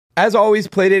As always,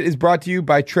 Playdate is brought to you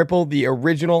by Triple, the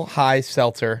original high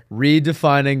seltzer.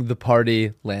 Redefining the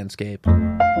party landscape.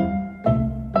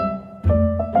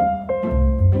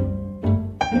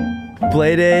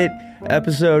 Playdate,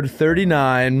 episode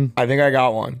 39. I think I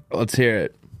got one. Let's hear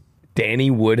it.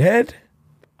 Danny Woodhead?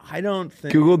 I don't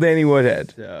think Google Danny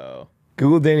Woodhead. so.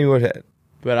 Google Danny Woodhead.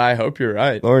 But I hope you're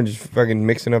right. Lauren just fucking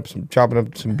chopping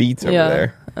up some beats over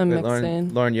there. I'm Wait,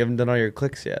 mixing. Lauren, you haven't done all your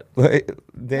clicks yet. Danny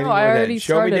No, I already Woodhead.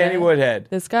 Show me started Danny it. Woodhead.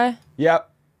 This guy? Yep.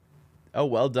 Oh,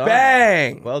 well done.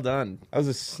 Bang! Well done. That was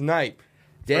a snipe.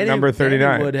 Danny, number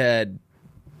 39.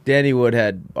 Danny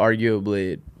Woodhead,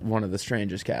 arguably one of the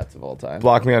strangest cats of all time.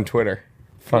 Block me on Twitter.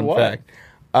 Fun what? fact.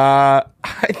 I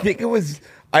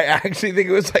actually think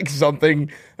it was like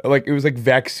something like it was like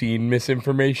vaccine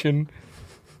misinformation.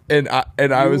 And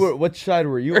I was Which side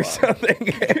were you or on? something.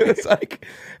 It was like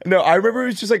no, I remember it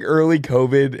was just like early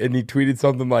COVID and he tweeted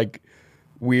something like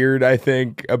weird, I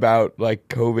think, about like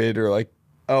COVID or like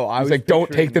I was like don't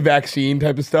picturing- take the vaccine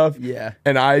type of stuff. Yeah.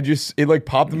 And it like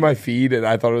popped in my feed and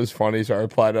I thought it was funny, so I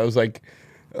replied. I was like,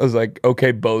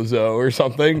 okay, bozo or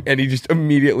something, and he just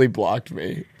immediately blocked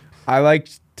me. I like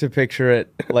to picture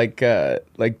it like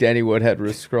Danny Woodhead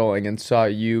was scrolling and saw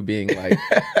you being like,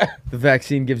 the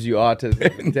vaccine gives you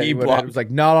autism. And Danny Woodhead blocked- was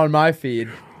like, not on my feed.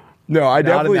 No, I Not in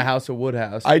definitely the House of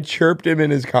Woodhouse. I chirped him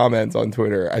in his comments on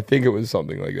Twitter. I think it was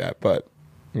something like that, but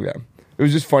yeah. It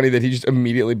was just funny that he just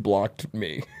immediately blocked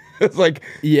me. It's like,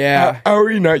 Yeah. how are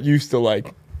you not used to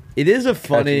like It is a catching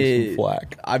funny. some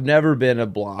flack? I've never been a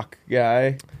block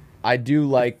guy. I do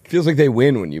like. Feels like they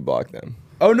win when you block them.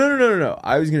 Oh no!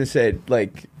 I was gonna say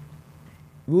like,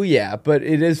 well, yeah, but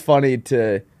it is funny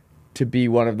to be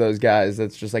one of those guys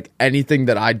that's just like anything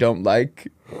that I don't like.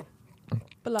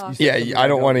 Block. Yeah, something I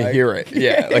don't I want to don't like. hear it.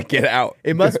 Yeah, like get out.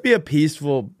 It must be a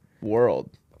peaceful world.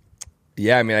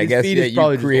 Yeah, I mean, I His guess feed yeah, is you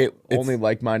probably create just only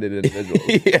like-minded individuals.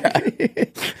 yeah,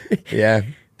 yeah.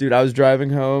 Dude, I was driving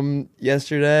home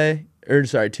yesterday, or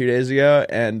sorry, 2 days ago,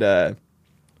 and there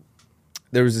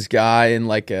was this guy in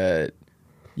like a.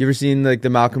 You ever seen like the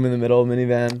Malcolm in the Middle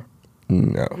minivan?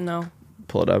 No, No.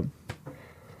 Pull it up.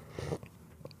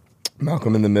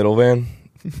 Malcolm in the Middle van.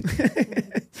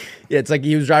 Yeah, it's like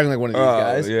he was driving like one of these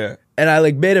guys. yeah, And I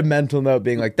like made a mental note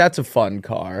being like, that's a fun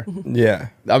car. yeah.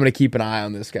 I'm going to keep an eye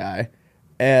on this guy.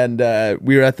 And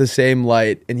we were at the same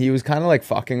light, and he was kind of like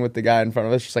fucking with the guy in front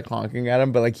of us, just like honking at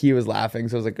him, but like he was laughing.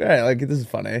 So I was like, all right, like this is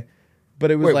funny. But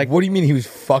it was Wait, like, what do you mean he was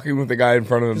fucking with the guy in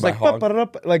front of him? just By like,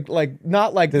 honk? like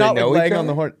not like, Do they not like know laying each on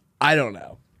the other? horn. I don't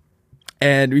know.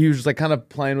 And he was just like kind of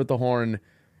playing with the horn.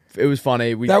 It was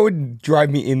funny. That would drive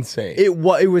me insane. It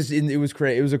was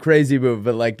crazy. It was a crazy move,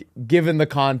 but like given the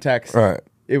context, All right.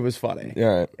 it was funny. Yeah,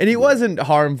 right. And he wasn't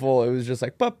harmful. It was just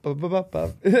like bup, bup, bup, bup,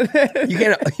 bup. You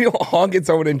don't honk at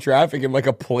someone in traffic in like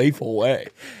a playful way.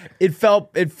 It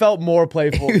felt more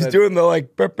playful. He was than- doing the like.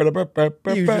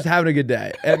 he was just having a good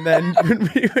day. And then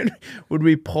when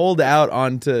we pulled out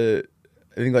onto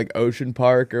I think like Ocean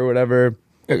Park or whatever,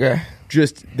 Okay.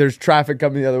 just there's traffic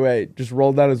coming the other way. Just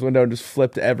rolled down his window and just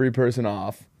flipped every person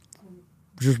off.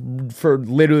 Just for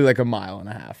literally like a mile and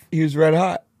a half. He was red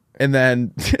hot. And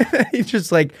then he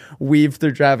just like weaved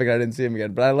through traffic. I didn't see him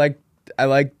again. But I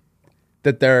like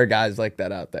that there are guys like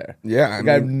that out there. Yeah, Like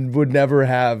I would never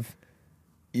have.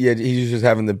 Yeah, he's just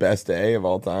having the best day of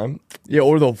all time. Yeah,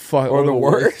 or the the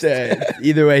worst. day.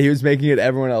 Either way, he was making it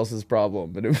everyone else's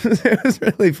problem. But it was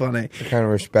really funny. I kind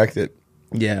of respect it.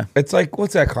 Yeah. It's like,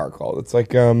 what's that car called? It's like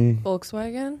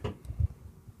Volkswagen?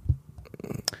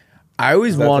 I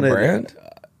always That's wanted a brand?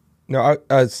 No,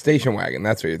 station wagon.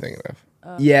 That's what you're thinking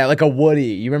of. Yeah, like a Woody.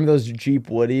 You remember those Jeep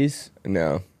Woodies?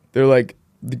 No, They're like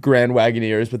the Grand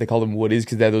Wagoneers, but they call them Woodies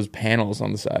because they have those panels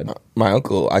on the side. my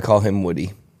uncle. I call him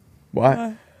Woody.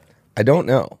 Why? I don't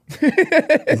know.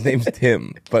 His name's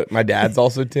Tim, but my dad's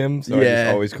also Tim, so I Yeah.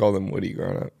 just always called him Woody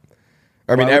growing up.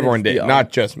 I mean, would it everyone just be did,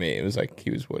 not just me. It was like he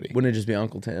was Woody. Wouldn't it just be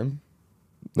Uncle Tim?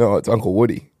 No, it's Uncle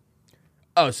Woody.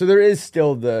 Oh, so there is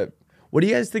still the. What do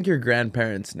you guys think your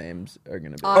grandparents' names are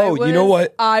going to be? Oh, you know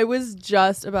what? I was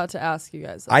just about to ask you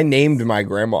guys that. I named my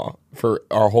grandma for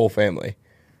our whole family.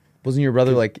 Wasn't your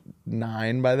brother like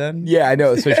 9 by then? Yeah, I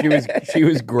know. So she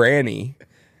was Granny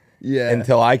Yeah.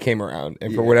 until I came around,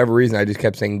 and for whatever reason, I just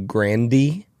kept saying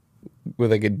Grandy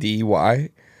with like a D-Y,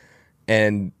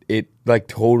 and it like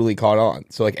totally caught on.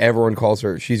 So like everyone calls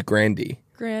her, she's Grandy.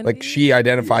 Grandy? Like she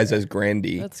identifies as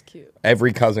Grandy. That's cute.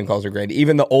 Every cousin calls her Grandy.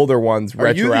 Even the older ones Are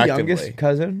you the retroactively. youngest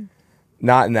cousin?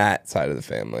 Not in that side of the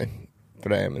family,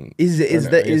 but I am in.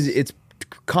 It's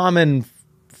common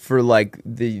for like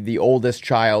the oldest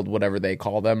child, whatever they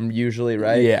call them usually,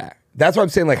 right? Yeah. That's what I'm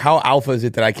saying. Like, how alpha is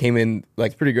it that I came in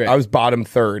like pretty great. I was bottom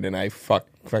third and I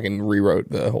fucked fucking rewrote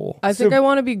the whole I think I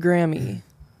want to be Grammy.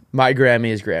 My Grammy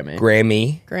is Grammy.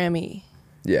 Grammy.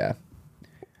 Yeah.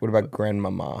 What about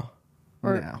grandmama?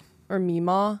 No. Or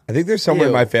Mima. I think there's someone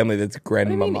in Ew. my family that's What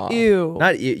do you mean, grandmama. ew.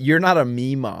 You're not a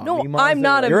Meemaw. No, Meemaw's I'm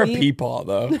not a You're a me- peepaw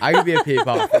though. I could be a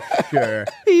peepaw for sure.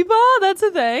 People, that's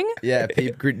a thing. Yeah,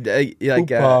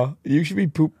 Poopa. You should be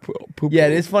poop. yeah,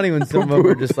 it is funny when some of them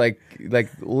are just like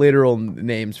literal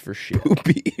names for shit.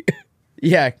 Poopy.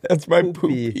 Yeah, That's my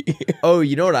Poopy. poopy. Oh,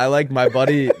 you know what I like? My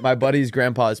buddy's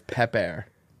grandpa is Pepper.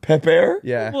 Pepper?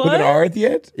 Yeah. What? With an R at the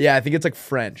end? Yeah, I think it's like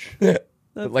French. Yeah.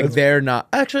 But like they're not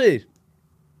actually.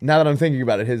 Now that I'm thinking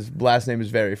about it, his last name is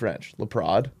very French.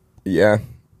 Leprade. Yeah.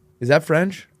 Is that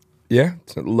French? Yeah.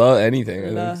 So, love anything. I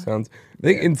La. think sounds. I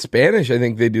think in Spanish, I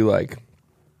think they do like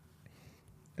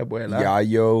Abuela.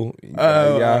 yayo.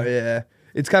 Oh, ya. yeah.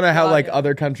 It's kind of how like yeah.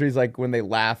 other countries like when they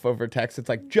laugh over text, it's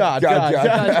like ja Ja, ja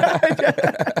ja,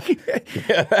 ja.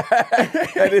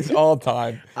 That is all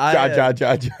time. Ja, ja,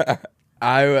 ja, ja.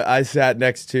 I sat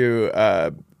next to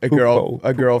a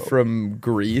girl from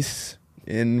Greece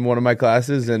in one of my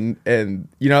classes, and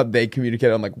you know how they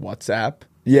communicate on like WhatsApp.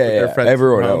 Yeah, with their yeah. friends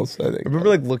Everyone from home? else, I think. I remember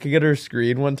like looking at her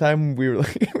screen one time.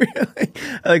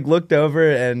 I like looked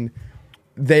over, and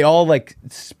they all like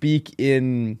speak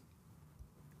in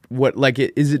what like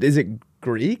is it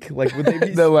Greek? Like would they be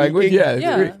The language, speaking-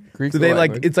 yeah. Yeah. Greek's So the they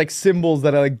like language. it's like symbols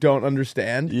that I like don't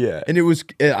understand. Yeah. and it was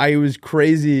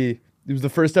crazy. It was the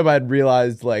first time I had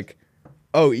realized like,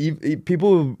 oh,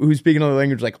 people who speak another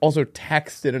language like also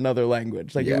text in another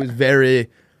language. Like Yeah. it was very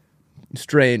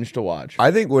strange to watch.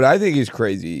 I think what I think is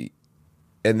crazy,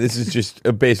 and this is just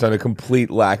based on a complete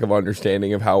lack of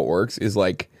understanding of how it works, is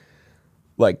like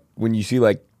when you see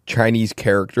like Chinese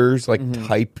characters like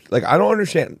type, like I don't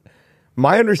understand.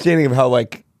 My understanding of how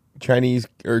like Chinese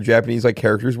or Japanese like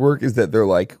characters work is that they're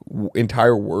like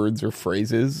entire words or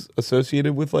phrases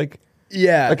associated with like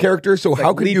yeah, a character. So It's how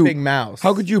like could you leaping mouse.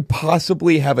 How could you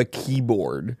possibly have a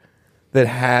keyboard that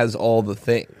has all the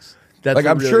things? That's like a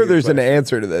I'm really sure good there's an question.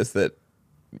 answer to this that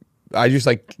I just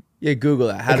like. Yeah, Google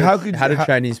that. Like, how could- how do how-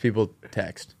 Chinese people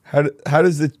text? How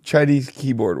does the Chinese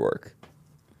keyboard work?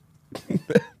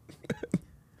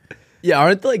 Yeah,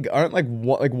 aren't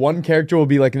one character will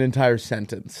be like an entire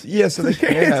sentence. Yeah, so they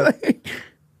can't have.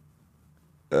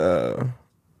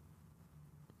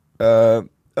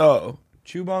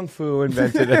 Chubong Fu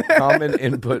invented a common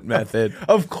input method.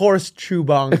 Of course, Chu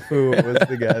Bong Fu was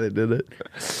the guy that did it.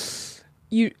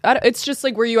 It's just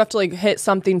like where you have to like hit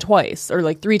something twice or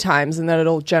like 3 times, and then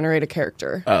it'll generate a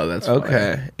character. Oh, that's funny.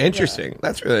 Okay, interesting.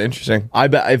 That's really interesting. I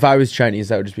bet if I was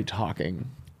Chinese, I would just be talking.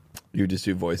 You just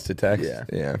do voice to text. Yeah.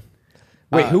 yeah.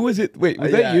 Wait, who was it? Wait,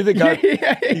 was that yeah. you that got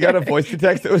you got a voice to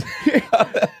text? That was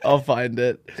I'll find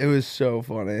it. It was so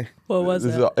funny. What was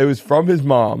This it? is- it was from his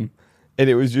mom, and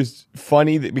it was just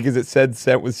funny because it said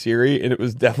sent with Siri, and it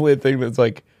was definitely a thing that's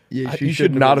like, Yeah, you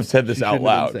should not have said this she out shouldn't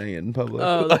have loud. been saying it in public.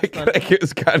 Oh, that's Like, funny. like it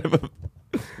was kind of a.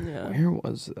 Yeah. Where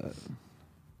was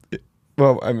that?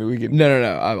 Well, I mean, we can. No.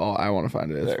 I want to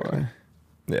find it. It's There. funny.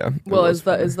 Yeah. it Well, was is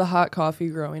funny. the hot coffee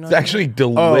growing? It's actually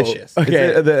delicious. Oh, okay.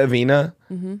 Is it the Avena?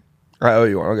 Mm-hmm. Oh,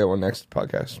 you want? I'll get one next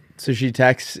podcast. So she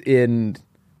texts in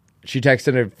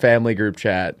a family group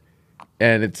chat,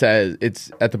 and it says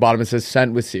it's at the bottom. It says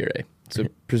sent with Siri. So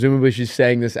presumably she's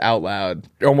saying this out loud.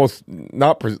 Almost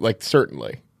not like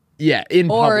certainly. Yeah,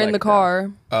 in or public, in the though.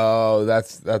 car. Oh,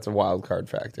 that's a wild card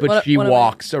factor. But What- she what am I-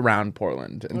 walks around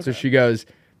Portland, and so she goes.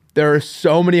 There are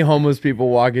so many homeless people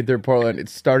walking through Portland.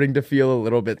 It's starting to feel a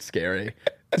little bit scary.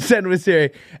 Send with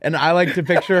Siri, and I like to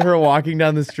picture her walking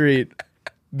down the street.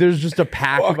 There's just a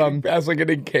pack of Walking them, past like an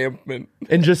encampment.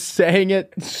 and just saying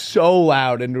it so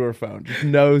loud into her phone. Just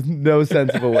no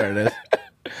sense of awareness.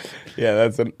 Yeah,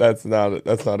 that's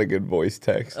not a good voice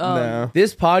text. No.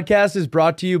 This podcast is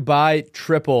brought to you by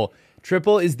Triple.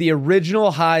 Triple is the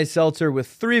original high seltzer with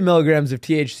 3 milligrams of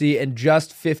THC and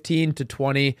just 15 to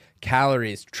 20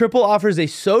 calories. Triple offers a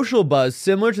social buzz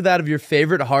similar to that of your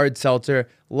favorite hard seltzer,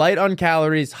 light on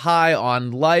calories, high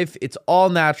on life. It's all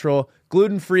natural,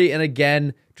 gluten-free, and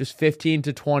again, just 15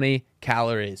 to 20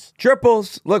 calories.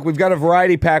 Triples. Look, we've got a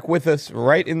variety pack with us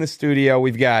right in the studio.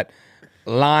 We've got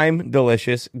lime,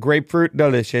 delicious. Grapefruit,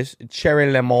 delicious.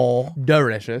 Cherry lemon,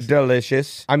 Delicious.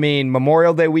 delicious. I mean,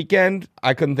 Memorial Day weekend,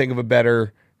 I couldn't think of a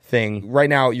better thing. Right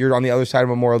now, you're on the other side of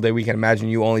Memorial Day weekend. Imagine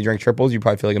you only drink triples. You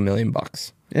probably feel like $1 million.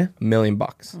 Yeah. $1 million.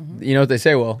 You know what they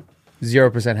say, Will?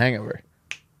 0% hangover.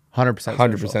 100%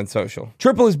 100% social.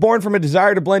 Triple is born from a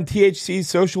desire to blend THC's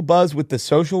social buzz with the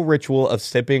social ritual of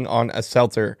sipping on a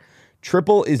seltzer.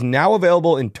 Triple is now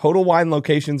available in Total Wine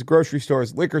locations, grocery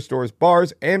stores, liquor stores,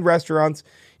 bars, and restaurants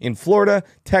in Florida,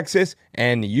 Texas,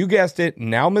 and you guessed it,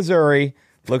 now Missouri.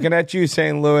 Looking at you,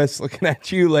 St. Louis. Looking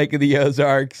at you, Lake of the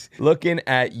Ozarks. Looking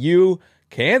at you,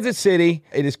 Kansas City.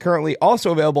 It is currently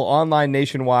also available online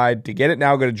nationwide. To get it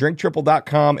now, go to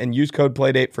drinktriple.com and use code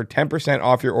Playdate for 10%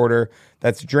 off your order.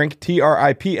 That's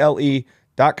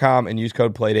drinktriple.com and use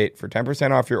code Playdate for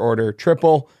 10% off your order.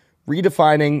 Triple,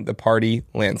 redefining the party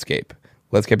landscape.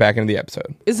 Let's get back into the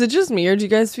episode. Is it just me, or do you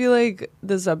guys feel like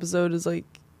this episode is like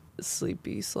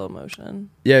sleepy slow motion?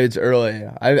 Yeah, it's early.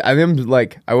 I am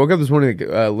like, I woke up this morning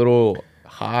a little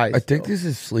high. I think this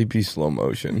is sleepy slow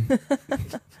motion.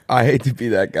 I hate to be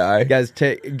that guy. Guys,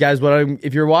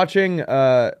 if you're watching,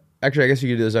 actually, I guess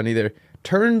you could do this on either.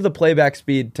 Turn the playback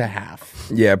speed to half.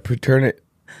 Yeah, turn it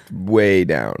way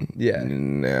down. Yeah.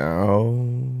 No.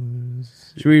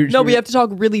 We have to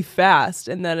talk really fast,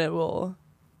 and then it will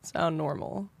sound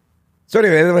normal. So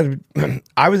anyway,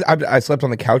 I slept on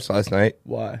the couch last night.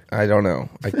 Why? I don't know.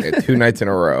 2 nights in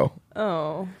a row.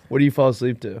 Oh. What do you fall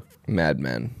asleep to? Mad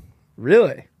Men.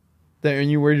 Really? And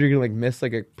you worried you're gonna like miss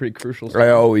like a pretty crucial scene? I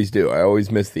always do. I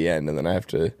always miss the end, and then I have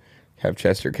to have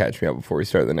Chester catch me up before we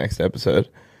start the next episode.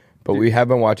 But we have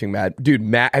been watching have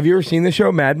you ever seen the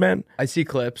show Mad Men? I see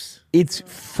clips. It's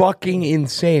fucking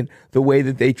insane the way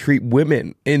that they treat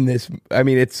women in this. I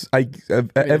mean, it's like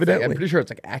evidently. I'm pretty sure it's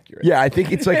like accurate. Yeah, I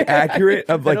think it's like accurate.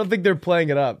 Of like, I don't think they're playing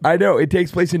it up. I know it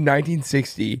takes place in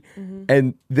 1960,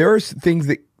 and there are things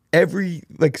that every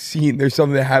like scene. There's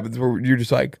something that happens where you're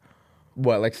just like,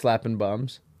 what, like slapping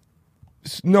bums?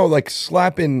 No, like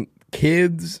slapping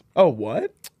kids. Oh,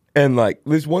 what? And like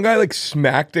this one guy like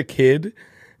smacked a kid.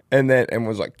 And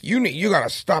was like, you gotta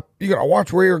stop, you gotta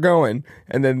watch where you're going.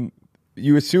 And then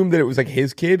you assume that it was like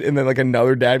his kid, and then like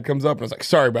another dad comes up and was like,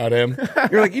 sorry about him.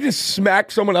 You're like, you just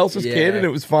smacked someone else's kid and it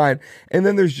was fine. And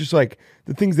then there's just like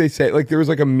the things they say, like there was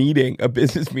like a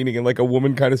business meeting, and like a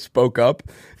woman kind of spoke up,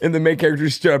 and the main character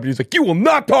stood up and he's like, you will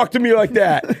not talk to me like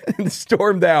that, and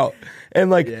stormed out.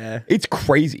 And like, it's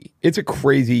crazy. It's a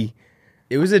crazy.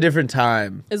 It was a different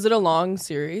time. Is it a long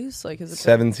series? Like, is it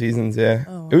 7 seasons? Yeah.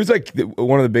 Oh. It was like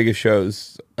one of the biggest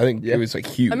shows. I think it was like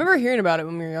huge. I remember hearing about it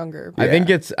when we were younger. Yeah.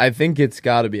 I think it's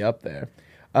got to be up there.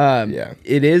 Yeah.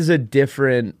 It is a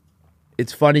different.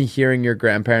 It's funny hearing your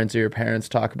grandparents or your parents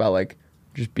talk about like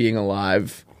just being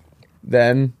alive.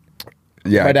 Then,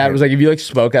 yeah, my dad was like, if you like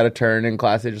spoke out of turn in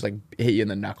class, they just like hit you in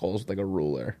the knuckles with like a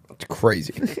ruler. It's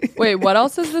crazy. Wait, what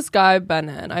else has this guy been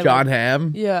in? John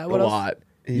Hamm. Yeah, what a else? lot.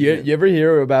 You ever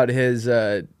hear about his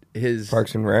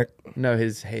Parks and Rec? No,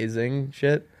 his hazing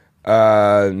shit.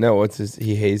 No. What's his?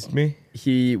 He hazed me.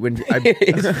 I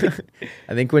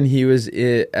think when he was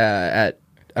at I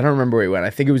don't remember where he went. I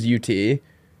think it was UT. They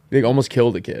almost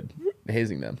killed a kid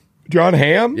hazing them. John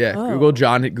Hamm? Yeah. Oh. Google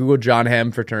John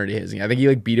Hamm fraternity hazing. I think he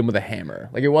like beat him with a hammer.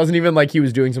 Like it wasn't even like he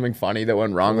was doing something funny that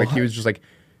went wrong. Like he was just like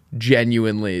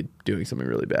genuinely doing something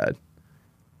really bad.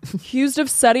 Accused of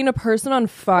setting a person on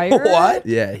fire? What?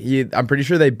 Yeah, I'm pretty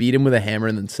sure they beat him with a hammer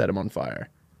and then set him on fire.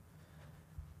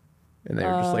 And they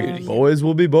were just like, boys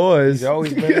will be boys. He's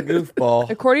always been a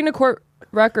goofball. According to court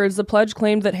records, the pledge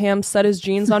claimed that Ham set his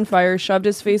jeans on fire, shoved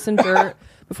his face in dirt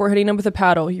before hitting him with a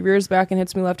paddle. He rears back and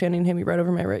hits me left-handed and hit me right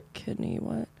over my right kidney.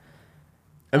 What?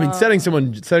 I mean, setting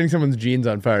someone's jeans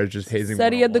on fire is just hazing.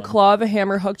 Said he had the claw of a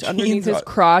hammer hooked underneath his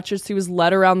crotch as he was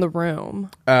led around the room.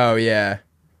 Oh, yeah.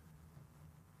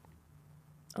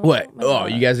 What? Oh,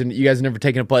 you guys never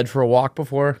taken a pledge for a walk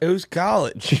before? It was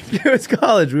college. It was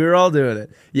college. We were all doing it.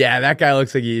 Yeah, that guy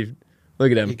looks like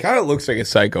look at him. He kind of looks like a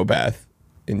psychopath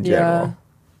in general.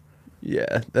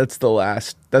 Yeah, that's the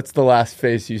last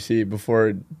face you see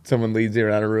before someone leads you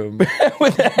around a room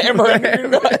with a hammer in your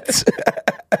nuts.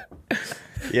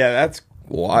 Yeah, that's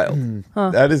wild.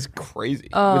 Huh. That is crazy.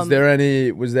 Was there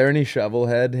any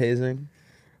shovelhead hazing?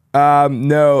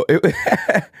 No.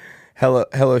 Hello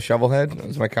Shovelhead. That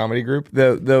was my comedy group.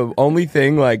 The only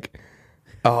thing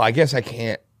I guess I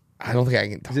can't. I don't think I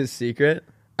can talk. Is it secret?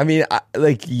 I mean,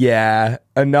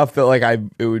 enough that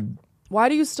it would. Why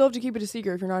do you still have to keep it a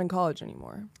secret if you're not in college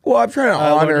anymore? Well, I'm trying to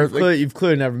honor. You've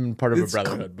clearly never been part of a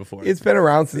brotherhood before. It's been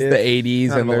around since the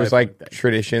 80s, and there's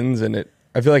traditions, and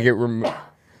I feel like it.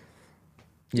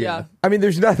 Yeah. I mean,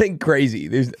 there's nothing crazy.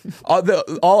 There's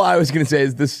all I was gonna say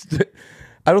is this.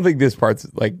 I don't think this part's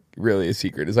really a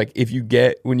secret. It's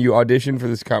when you audition for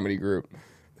this comedy group,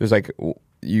 there's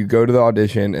you go to the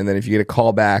audition, and then if you get a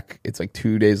call back, it's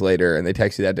 2 days later, and they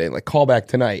text you that day call back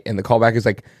tonight, and the callback is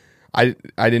I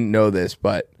didn't know this,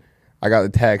 but I got the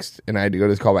text and I had to go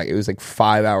to this callback. It was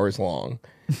 5 hours long,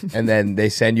 and then they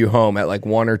send you home at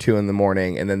 1 or 2 in the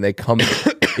morning, and then they come.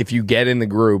 If you get in the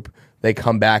group, they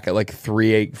come back at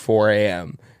 4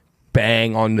 a.m.,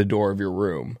 bang on the door of your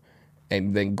room,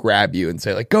 and then grab you and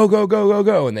say go go go go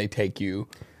go, and they take you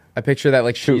I picture that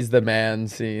like she's the man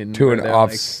scene. To where an they're,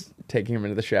 off. like, taking him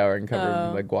into the shower and covering him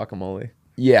in like guacamole.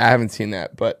 Yeah, I haven't seen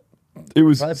that, but it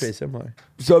was Probably pretty similar.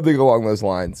 something along those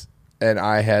lines. And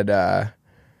I had,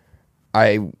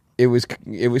 it was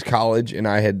college, and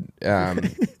I had,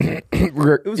 It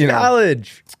was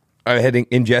college. I had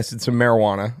ingested some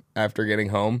marijuana after getting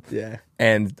home. Yeah.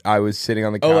 And I was sitting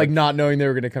on the couch. Oh, like not knowing they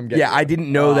were gonna come get you. Yeah, I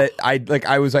didn't know that.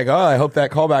 I was like, oh, I hope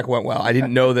that callback went well. I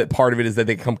didn't know that part of it is that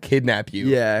they come kidnap you.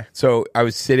 Yeah. So I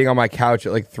was sitting on my couch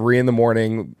at like 3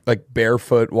 a.m, like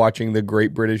barefoot, watching the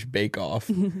Great British Bake Off,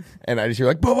 and I just hear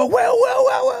like, well,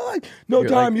 like, no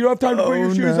time. You don't have time to put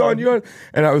your shoes on. You don't.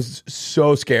 And I was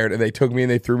so scared, and they took me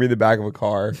and they threw me in the back of a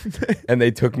car, and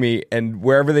they took me, and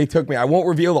wherever they took me, I won't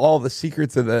reveal all the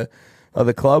secrets of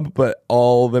the club, but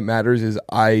all that matters is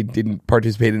I didn't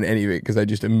participate in any of it because I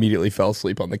just immediately fell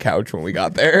asleep on the couch when we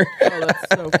got there. Oh, that's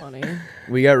so funny.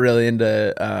 We got really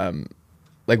into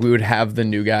like we would have the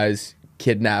new guys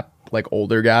kidnap like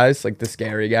older guys, like the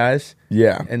scary guys.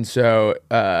 Yeah. And so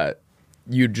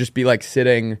you'd just be like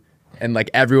sitting and like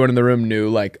everyone in the room knew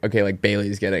like, okay, like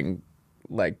Bailey's getting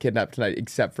like kidnapped tonight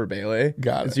except for Bailey.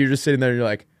 Got it. So you're just sitting there and you're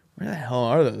like, where the hell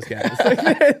are those guys?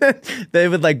 Like, they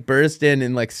would like burst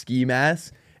in like ski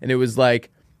masks, and it was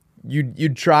like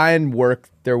you'd try and work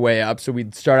their way up. So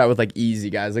we'd start out with like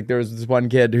easy guys. Like there was this one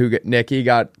kid Nicky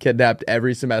got kidnapped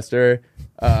every semester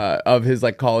of his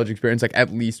like college experience, like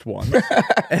at least once.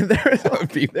 And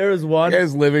there was one. He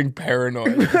was living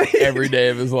paranoid every day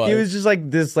of his life. He was just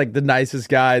like this, like the nicest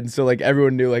guy, and so like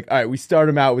everyone knew, like, all right, we start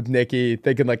him out with Nicky.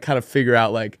 They can like kind of figure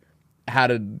out like how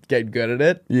to get good at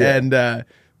it. Yeah. And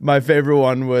my favorite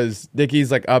one was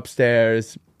Nicky's like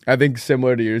upstairs. I think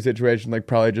similar to your situation, like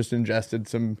probably just ingested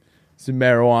some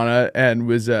marijuana and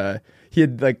was he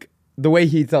had like the way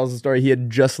he tells the story, he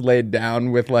had just laid down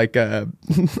with like a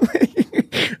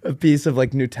a piece of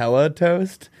like Nutella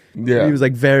toast. Yeah. And he was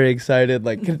like very excited,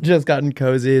 like had just gotten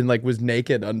cozy and like was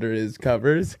naked under his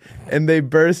covers. And they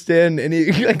burst in and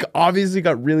he like obviously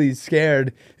got really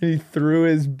scared and he threw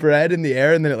his bread in the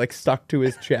air and then it like stuck to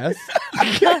his chest.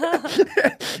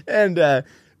 And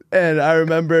I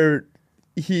remember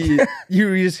you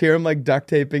just hear him like duct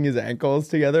taping his ankles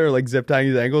together or like zip tying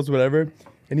his ankles, whatever.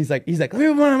 And he's like, let me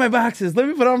put on my boxes. Let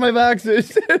me put on my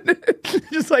boxes.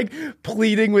 Just like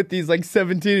pleading with these like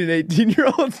 17 and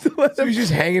 18-year-olds to let So him. he's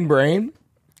just hanging brain?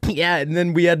 Yeah, and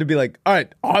then we had to be like, all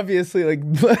right, obviously, like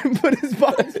put his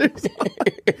boxers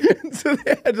on. So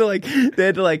they had to like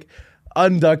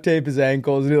unduct tape his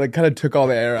ankles, and he like kind of took all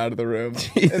the air out of the room.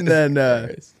 And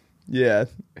then yeah,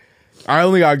 I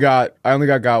only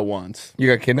got once.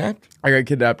 You got kidnapped? I got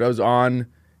kidnapped.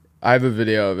 I have a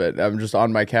video of it. I'm just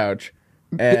on my couch,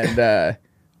 and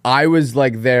I was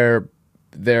like their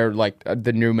like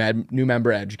the new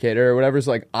member educator or whatever.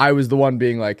 So like I was the one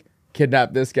being like,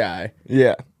 kidnap this guy.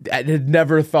 Yeah. I had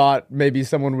never thought maybe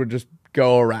someone would just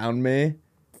go around me,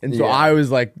 and so Yeah. I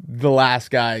was like the last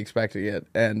guy expecting it,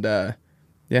 and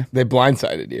yeah, They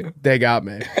blindsided you. they got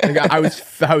me. I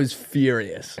was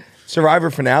furious. Survivor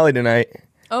finale tonight.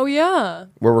 Oh yeah.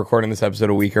 We're recording this episode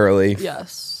a week early.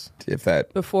 Yes. If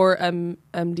that. Before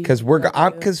MD. Because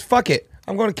fuck it.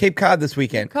 I'm going to Cape Cod this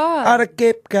weekend. Cod. Out of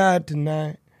Cape Cod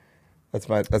tonight. That's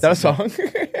Is that a song?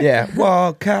 Yeah.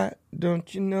 Walk out.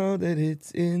 Don't you know that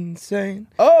it's insane?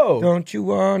 Oh, Don't you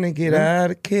want to get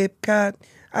out of Cape Cod?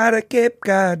 Out of Cape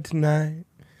Cod tonight.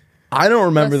 I don't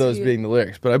remember Let's those see. being the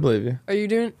lyrics, but I believe you. Are you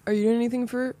doing anything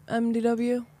for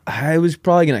MDW? I was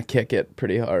probably gonna kick it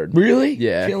pretty hard. Really?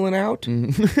 Yeah. Chilling out?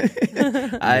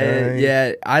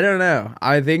 I don't know.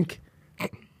 I think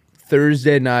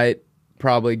Thursday night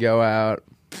probably go out.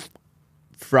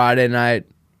 Friday night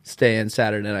stay in.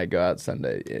 Saturday night go out.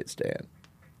 Sunday stay in.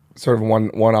 Sort of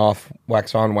one off,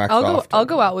 wax on, wax off. I'll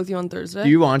go out with you on Thursday. Do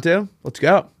you want to? Let's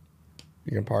go.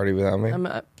 You can party without me?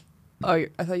 I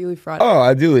thought you leave Friday. Oh,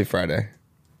 I do leave Friday.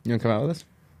 You want to come out with us?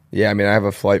 Yeah, I mean, I have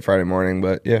a flight Friday morning,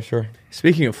 but yeah, sure.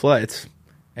 Speaking of flights,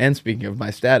 and speaking of my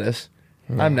status,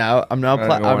 I'm now I don't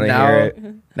wanna hear it.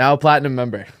 now a platinum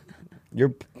member.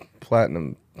 You're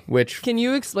platinum. Which Can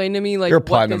you explain to me like You're a what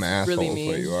platinum this asshole. really is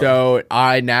what means? you are. so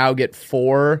I now get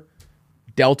 4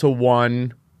 Delta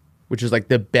One, which is like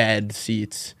the bed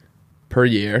seats per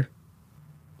year.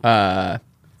 I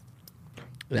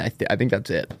think that's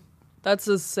it. That's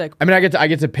a sick. I mean, I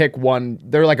get to pick one.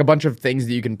 There are like a bunch of things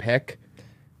that you can pick,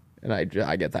 and I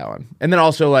get that one. And then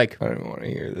also like I don't even want to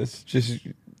hear this. Just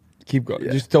keep going.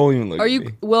 Just don't even look Are at you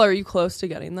me. Are you close to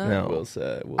getting that? No.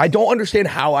 we'll I don't understand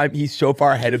how he's so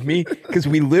far ahead of me because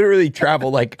we literally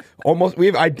travel like almost. We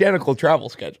have identical travel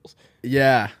schedules.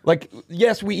 yeah. Like,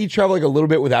 yes, we each travel like a little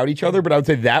bit without each other, but I would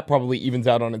say that probably evens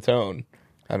out on its own.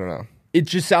 I don't know. It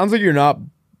just sounds like you're not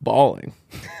bawling.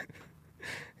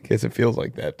 I guess it feels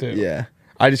like that too. Yeah.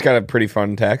 I just got a pretty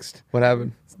fun text. What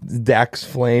happened? Dax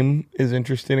Flame is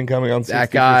interested in coming on 60 That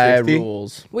for guy 60.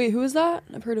 rules. Wait, who is that?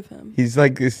 I've heard of him. He's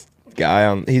like this guy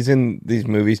on. He's in these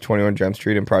movies, 21 Jump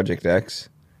Street and Project X.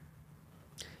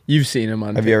 You've seen him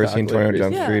on Have you ever TikTok seen 21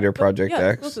 Jump lately. Street or Project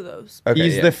X? Both of those. Okay,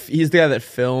 He's yeah. he's the guy that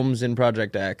films in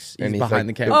Project X. He's And he's behind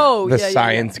like the camera. Oh, the yeah, yeah,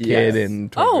 science yeah. kid Yes. in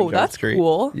 21 Oh, Jump that's Street.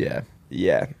 cool. Yeah.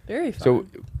 Yeah. Very fun. So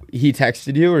he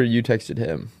texted you or you texted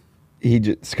him?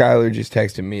 Skylar just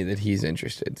texted me that he's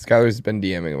interested. Skylar's been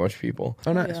DMing a bunch of people.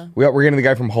 Oh, nice. Yeah. We're getting the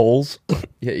guy from Holes.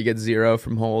 Yeah, you get 0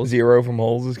 from Holes. Zero from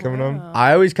Holes is coming on. Wow.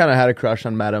 I always kind of had a crush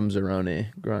on Madame Zeroni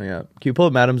growing up. Can you pull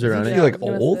up Madame Zeroni? he Yeah, like I was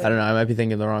gonna old? say. I don't know. I might be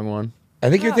thinking the wrong one. I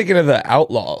think you're thinking of the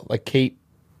Outlaw, like Kate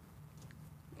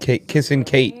kissing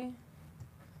Kate.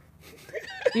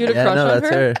 You had a Yeah, crush no, on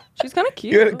that's her? her. She's kind of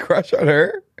cute. You had a crush on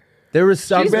her? There was She's,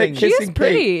 something. she is Kissing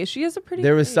pretty. She is a pretty.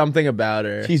 There was face. something about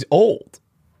her. She's old.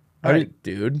 All right,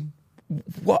 dude.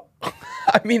 What?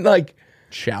 I mean, like,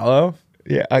 Shallow.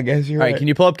 yeah, I guess you're All right. right, can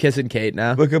you pull up Kissing Kate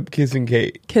now? Look up Kissing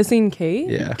Kate. Kissing Kate.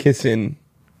 Yeah. Kissing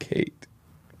Kate.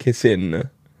 Kissing.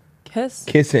 Kiss.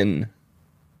 Kissing.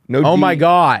 No Oh D. my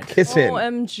God. Kissing.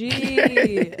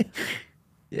 OMG.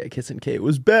 Yeah, Kissing Kate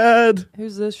was bad.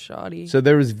 Who's this shoddy? So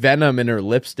there was venom in her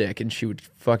lipstick, and she would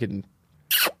fucking.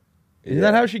 Isn't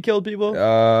that how she killed people?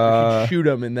 She'd shoot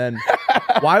them, and then.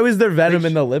 Why was there venom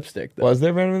in the lipstick? Though? Was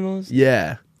there venom in the list?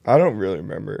 Yeah. I don't really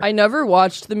remember. I never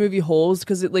watched the movie Holes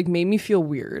because it like made me feel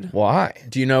weird. Why?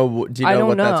 Do you know? Do you I know don't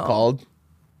what that's know. called?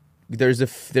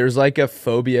 There's like a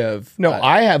phobia of. No,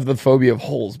 I have the phobia of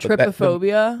holes. But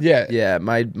Trypophobia. yeah. Yeah,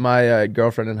 my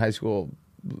girlfriend in high school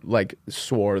like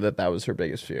swore that was her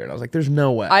biggest fear, and I was like, "There's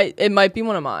no way." It might be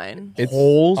one of mine. It's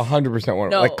Holes? 100%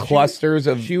 one. No. Like clusters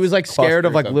of. She was like scared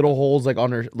of like clusters little holes like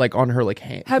on her hand. Have she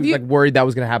was, you- like worried that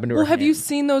was gonna happen to her? Well, have you hand.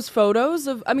 seen those photos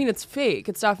of? I mean, it's fake.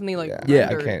 It's definitely like Yeah,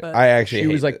 I rendered, can't. but I actually. She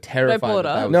hate was like it. terrified. pull it that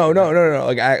up? was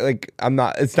No. I'm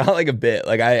not. It's not like a bit.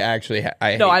 Like I actually.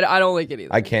 I no, hate- I don't like it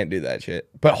either. I can't do that shit.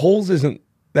 But holes isn't.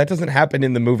 That doesn't happen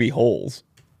in the movie Holes.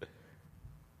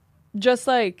 Just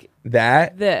like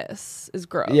That. this is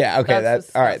gross. Yeah. Okay.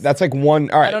 That's all right. disgusting. That's like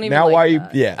one. All right. I don't even now like why you?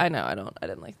 that. Yeah. I know. I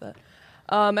didn't like that.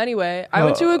 Anyway, I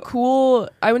went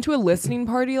to a listening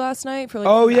party last night for like.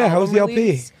 Oh, an yeah, how was album the LP?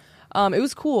 release. It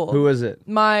was cool. Who was it?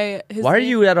 Why Why are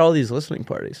you at all these listening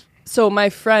parties? So my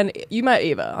friend, you met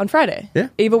Ava on Friday. Yeah.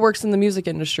 Ava works in the music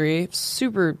industry.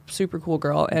 Super, super cool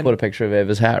girl. And Put a picture of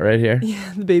Ava's hat right here.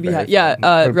 the baby Very hat. Yeah.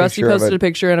 fun. Put a Rusty picture of posted a a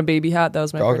picture and a baby hat. That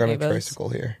was my Dog friend on a Ava's. tricycle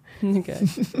here. Okay.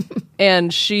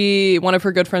 And one of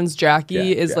her good friends,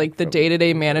 Jackie, is Jack like the from-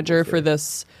 day-to-day manager for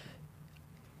this.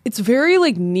 It's very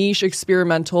like niche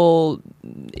experimental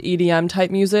EDM type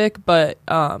music, but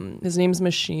his name's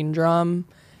Machine Drum,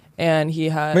 and he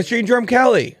had Machine Drum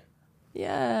Kelly.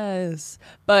 yes,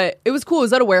 but it was cool. It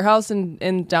was at a warehouse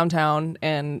in downtown,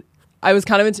 and I was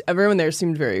kind of everyone there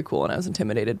seemed very cool, and I was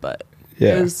intimidated, but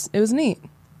Yeah. it was neat.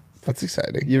 That's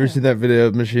exciting. You ever see that video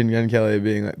of Machine Gun Kelly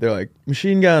being like, they're like,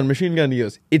 Machine Gun. He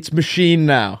goes, it's Machine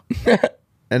now.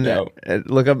 And No.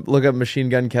 look up Machine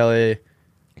Gun Kelly.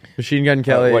 Machine Gun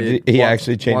Kelly. what, did he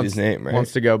actually changed his name, right?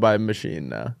 Wants to go by Machine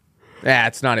now. Yeah,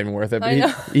 it's not even worth it. But I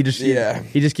know. he just Yeah.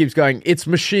 he just keeps going, it's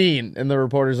Machine. And the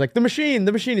reporter's like, the Machine.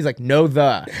 He's like, no, Should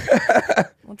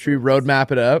we roadmap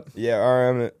it up? Yeah,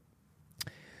 RM.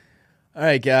 All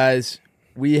right, guys.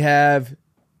 We have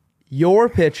your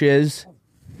pitches,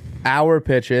 our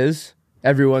pitches,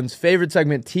 everyone's favorite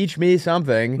segment, Teach Me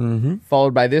Something,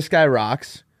 followed by This Guy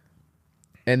Rocks.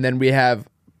 And then we have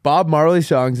Bob Marley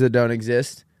songs that don't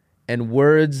exist and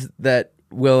words that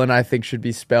Will and I think should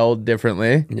be spelled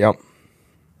differently. Yep.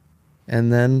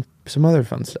 And then some other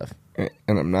fun stuff. And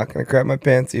I'm not going to crap my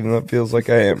pants, even though it feels like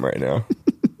I am right now.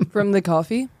 From the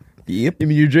coffee. Yep. I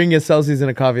mean, you're drinking a Celsius and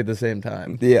a coffee at the same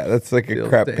time. Yeah, that's like a Feels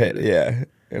crap dated. pit. Yeah.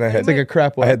 And I had It's like a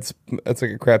crap one. that's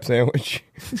like a crap sandwich.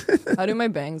 How do my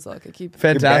bangs look? I keep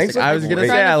Fantastic. bangs look I was going to great.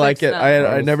 say I like Trying it. to fix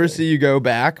them. I never see you go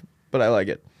back, but I like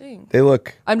it. Thanks. They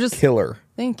look I'm just killer.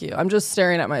 Thank you. I'm just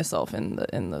staring at myself in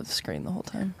the screen the whole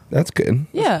time. That's good.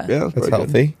 Yeah. That's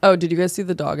healthy. Oh, did you guys see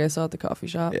the dog I saw at the coffee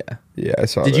shop? Yeah. Yeah, I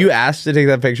saw Did that. you ask to take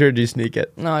that picture or did you sneak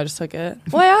it? No, I just took it.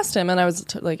 Well, I asked him, and I was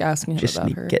like asking him Just about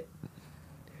sneak her. it.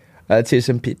 Let's hear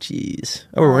some pitches.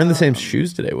 Oh, we're wearing the same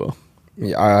shoes today, Will.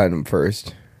 Yeah, I had them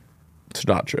first. It's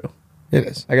not true. It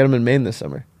is. I got them in Maine this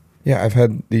summer. Yeah, I've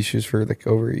had these shoes for like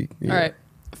over a year. All right.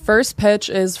 First pitch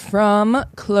is from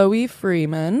Chloe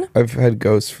Freeman. I've had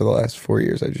Ghosts for the last 4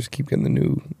 years. I just keep getting the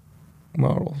new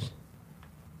models.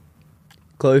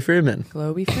 Chloe Freeman.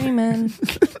 Chloe Freeman.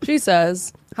 She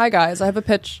says, "Hi guys, I have a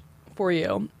pitch for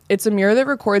you. It's a mirror that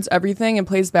records everything and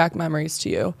plays back memories to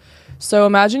you. So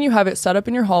imagine you have it set up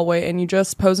in your hallway and you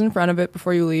just pose in front of it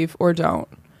before you leave, or don't.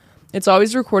 It's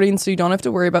always recording, so you don't have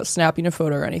to worry about snapping a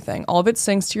photo or anything. All of it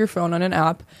syncs to your phone on an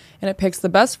app, and it picks the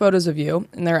best photos of you,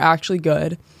 and they're actually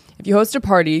good. If you host a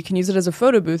party, you can use it as a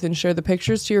photo booth and share the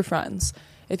pictures to your friends.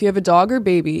 If you have a dog or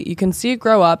baby, you can see it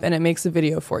grow up, and it makes a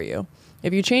video for you.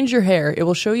 If you change your hair, it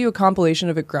will show you a compilation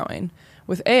of it growing.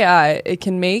 With AI, it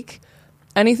can make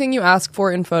anything you ask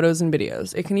for in photos and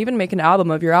videos. It can even make an album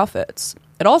of your outfits.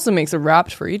 It also makes a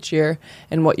wrapped for each year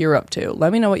and what you're up to.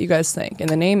 Let me know what you guys think. And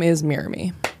the name is Mirror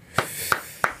Me.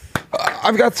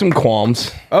 I've got some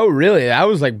qualms. Oh, really? I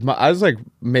was like,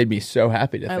 made me so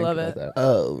happy to I think love about it. that.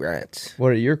 Oh, right. What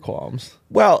are your qualms?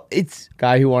 Well, it's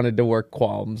Guy who wanted to work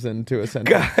qualms into a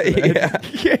sentence. yeah.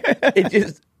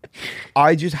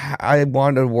 I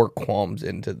wanted to work qualms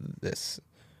into this.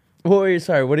 What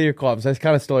are your qualms? I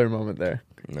kind of stole your moment there.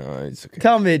 No, it's okay.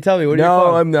 Tell me. What are your qualms?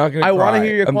 No, I'm not gonna. I want to cry.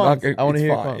 hear your I'm not qualms. gonna- I want to it's hear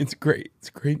your fine. qualms. It's great. It's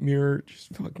a great mirror.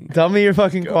 Just fucking Tell me your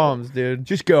fucking go. qualms, dude.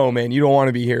 Just go, man. You don't want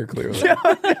to be here, clearly.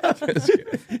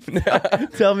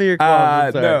 Tell me your qualms.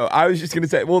 I'm sorry. No, I was just gonna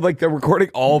say. Well, like they're recording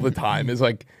all the time. Is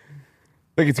like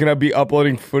it's gonna be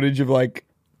uploading footage of like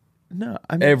No,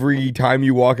 I mean, every time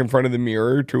you walk in front of the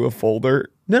mirror to a folder.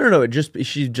 no.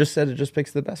 She just said it just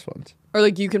picks the best ones. Or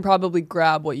like you can probably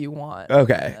grab what you want.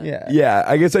 Okay. Yeah.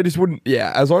 I guess I just wouldn't.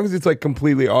 Yeah. As long as it's like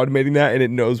completely automating that and it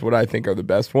knows what I think are the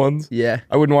best ones. Yeah.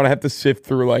 I wouldn't want to have to sift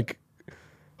through like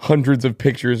hundreds of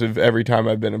pictures of every time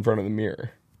I've been in front of the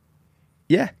mirror.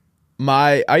 Yeah.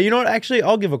 You know what? Actually,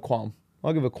 I'll give a qualm.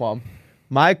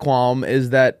 My qualm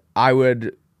is that I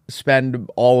would spend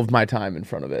all of my time in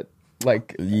front of it.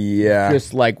 Like, Yeah.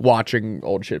 just like watching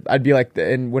old shit. I'd be like,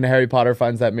 and when Harry Potter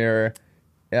finds that mirror,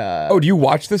 Oh, do you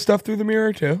watch this stuff through the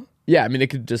mirror too? yeah, I mean, it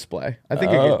could display. I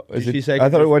think Oh, did she say I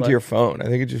thought it went to display? your phone. I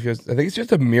think it just goes. I think it's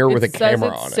just a mirror with a It says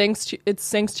camera on it. it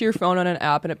syncs to your phone on an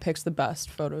app and it picks the best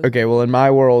photos. Okay, well, in my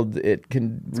world, it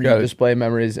can got it. display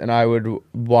memories, and I would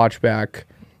watch back.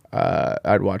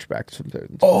 I'd watch back some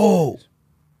things. Oh,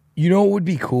 you know what would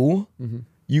be cool? Mm-hmm.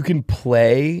 You can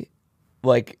play,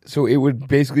 like, so it would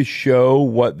basically show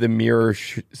what the mirror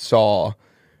saw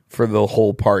for the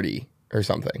whole party or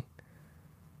something.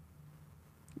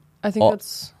 I think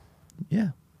that's... Yeah,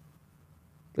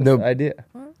 that's No, the idea.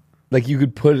 like you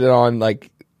could put it on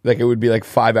like it would be like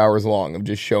 5 hours long of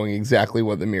just showing exactly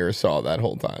what the mirror saw that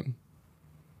whole time.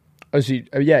 Oh, so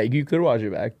yeah, you could watch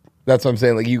it back. That's what I'm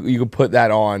saying. Like you could put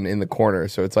that on in the corner,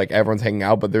 so it's like everyone's hanging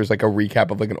out, but there's like a recap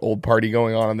of like an old party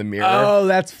going on in the mirror. Oh,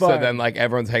 that's fun. So then like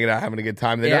everyone's hanging out, having a good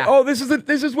time. They're Yeah. like, oh, this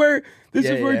is where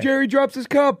Yeah. Jerry drops his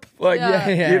cup. Like,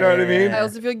 Yeah. you know what I mean? I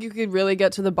also feel like you could really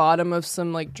get to the bottom of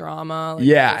some like drama. Like,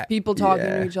 Yeah. there's people talking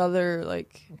Yeah. to each other.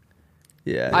 Like,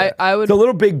 Yeah, I would... It's a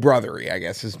little big brothery, I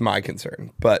guess, is my concern.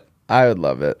 But I would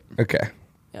love it. okay.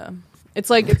 Yeah. It's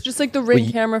just like the ring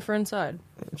Well, camera for inside.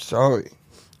 I'm sorry.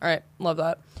 All right. Love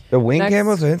that. The wing Next-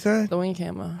 cameras inside? The wing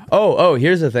camera. Oh,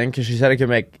 here's the thing, because she said it could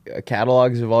make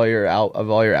catalogs of all your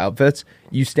outfits.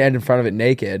 You stand in front of it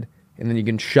naked, and then you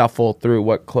can shuffle through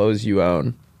what clothes you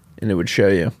own, and it would show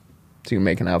you, so you can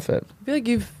make an outfit. I feel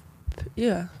like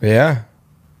yeah, Yeah.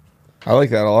 I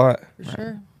like that a lot. for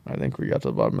sure. I think we got to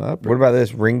the bottom of that. What about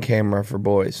this ring camera for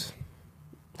boys?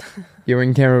 Your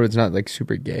ring camera was not like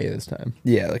super gay this time.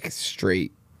 Yeah, like a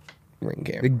straight ring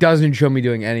camera. It doesn't show me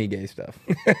doing any gay stuff.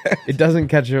 It doesn't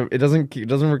catch. It doesn't.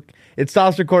 It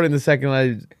stops recording the second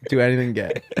I do anything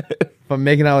gay. If I'm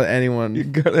making out with anyone, You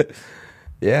gotta.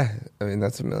 Yeah, I mean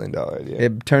that's $1 million idea.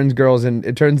 it turns girls and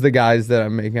it turns the guys that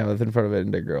I'm making out with in front of it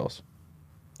into girls.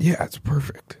 Yeah, it's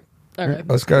perfect. All right.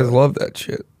 Us guys love that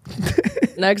shit.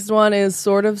 Next one is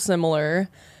sort of similar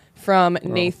from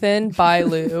Nathan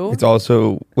Bailu. It's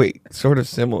also sort of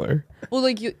similar. Well,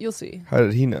 like you'll see. How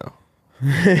did he know?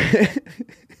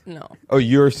 No. Oh,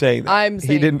 you're saying that. I'm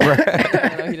saying he didn't. No,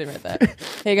 he didn't write that.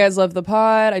 Hey guys, love the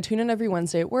pod. I tune in every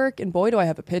Wednesday at work, and boy, do I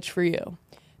have a pitch for you.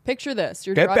 Picture this: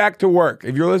 Get back to work.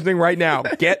 If you're listening right now,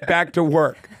 get back to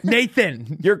work.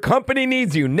 Nathan, Your company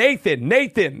needs you.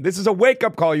 Nathan, this is a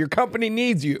wake-up call. Your company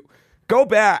needs you. Go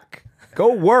back.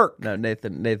 Go work. no,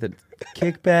 Nathan,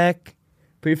 kick back,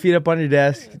 put your feet up on your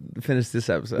desk, finish this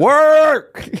episode.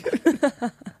 Work.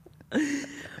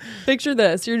 Picture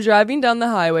this: you're driving down the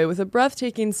highway with a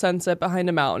breathtaking sunset behind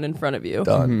a mountain in front of you.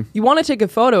 Done. You want to take a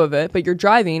photo of it, but you're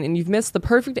driving and you've missed the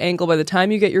perfect angle by the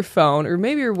time you get your phone, or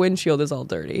maybe your windshield is all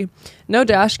dirty. No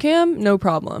dash cam? No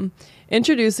problem.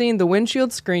 Introducing the windshield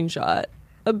screenshot.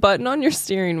 A button on your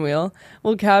steering wheel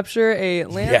will capture a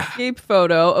landscape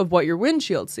photo of what your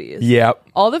windshield sees. Yep.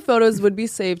 All the photos would be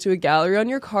saved to a gallery on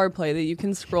your CarPlay that you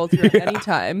can scroll through at any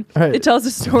time. Right. It tells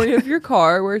a story of your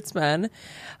car, where it's been,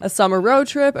 a summer road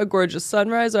trip, a gorgeous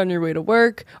sunrise on your way to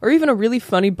work, or even a really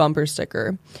funny bumper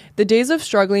sticker. The days of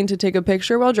struggling to take a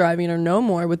picture while driving are no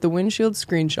more with the windshield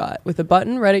screenshot. With a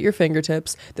button right at your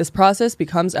fingertips, this process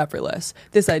becomes effortless.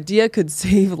 This idea could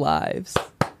save lives.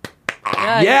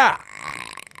 Yeah.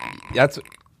 That's.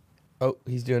 Oh,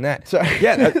 he's doing that. Sorry.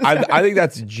 Yeah, I think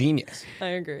that's genius. I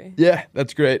agree. Yeah,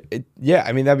 that's great. Yeah,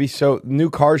 I mean that'd be so. New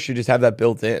cars should just have that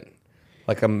built in,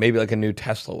 like maybe like a new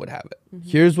Tesla would have it.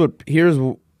 Here's what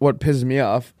pisses me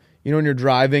off. You know, when you're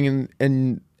driving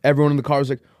and everyone in the car is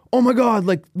like, "Oh my god,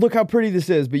 like look how pretty this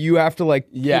is," but you have to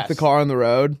like keep the car on the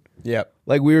road. Yep.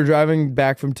 Like we were driving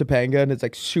back from Topanga and it's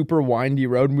like super windy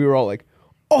road, and we were all like,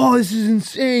 "Oh, this is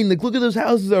insane! Like look at those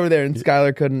houses over there." And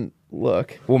Skylar couldn't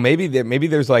look. Well, maybe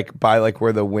there's like by like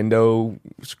where the window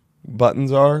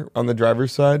buttons are on the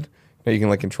driver's side. You can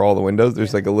like control the windows.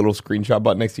 There's like a little screenshot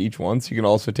button next to each one, so you can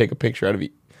also take a picture out of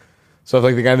each. So if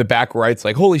like the guy in the back right's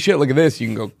like, "Holy shit, look at this," you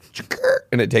can go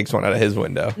and it takes one out of his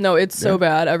window. No, it's so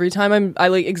bad. Every time I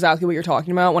like exactly what you're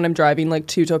talking about. When I'm driving like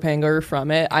to Topanga or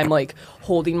from it, I'm like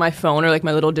holding my phone or like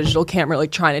my little digital camera,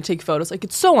 like trying to take photos. Like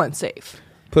it's so unsafe.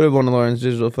 Put up one of Lauren's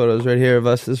digital photos right here of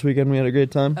us this weekend. We had a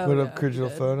great time. Oh, Put up digital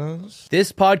photos.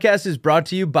 This podcast is brought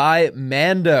to you by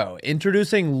Mando,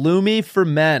 introducing Lumi for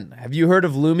Men. Have you heard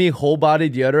of Lumi whole body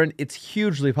deodorant? It's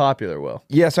hugely popular, Will.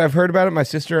 Yes, I've heard about it. My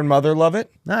sister and mother love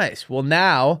it. Nice. Well,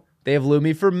 now they have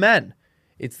Lumi for Men.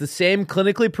 It's the same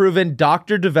clinically proven,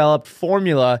 doctor-developed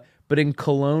formula, but in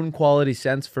cologne quality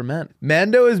scents for men.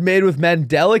 Mando is made with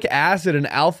mandelic acid and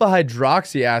alpha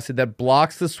hydroxy acid that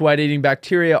blocks the sweat-eating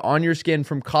bacteria on your skin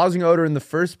from causing odor in the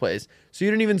first place, so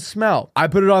you don't even smell. I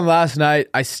put it on last night.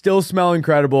 I still smell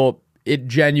incredible. It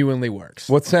genuinely works.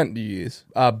 What scent do you use?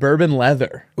 Bourbon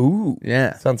leather. Ooh.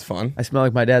 Yeah. Sounds fun. I smell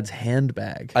like my dad's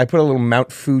handbag. I put a little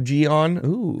Mount Fuji on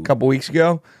Ooh. a couple weeks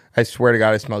ago. I swear to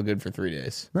God, I smell good for 3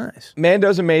 days. Nice.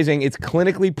 Mando's amazing. It's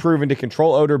clinically proven to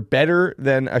control odor better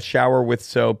than a shower with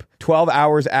soap. 12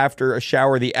 hours after a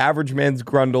shower, the average man's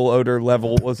Grundle odor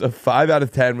level was a 5 out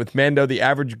of 10. With Mando, the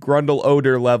average Grundle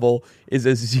odor level is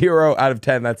a 0 out of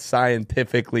 10. That's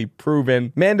scientifically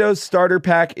proven. Mando's starter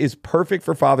pack is perfect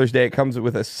for Father's Day. It comes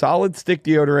with a solid stick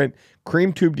deodorant,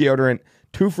 cream tube deodorant,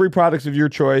 2 free products of your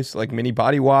choice, like mini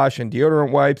body wash and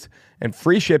deodorant wipes, and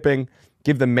free shipping.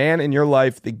 Give the man in your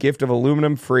life the gift of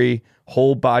aluminum-free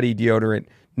whole body deodorant.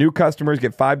 New customers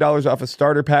get $5 off a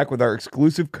starter pack with our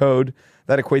exclusive code.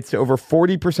 That equates to over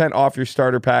 40% off your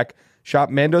starter pack.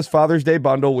 Shop Mando's Father's Day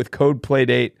bundle with code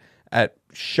PLAYDATE at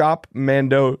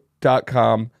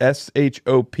shopmando.com,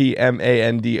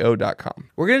 shopmando.com.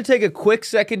 We're going to take a quick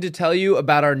second to tell you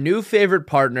about our new favorite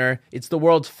partner. It's the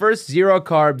world's first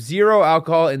zero-carb,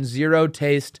 zero-alcohol, and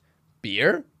zero-taste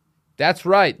beer. That's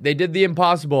right. They did the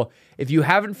impossible. If you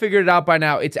haven't figured it out by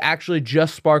now, it's actually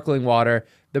just sparkling water.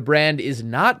 The brand is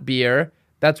not beer.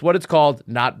 That's what it's called,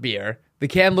 not beer. The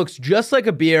can looks just like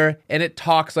a beer, and it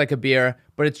talks like a beer,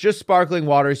 but it's just sparkling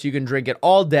water, so you can drink it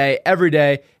all day, every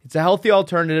day. It's a healthy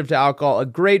alternative to alcohol, a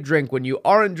great drink when you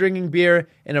aren't drinking beer,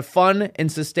 and a fun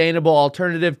and sustainable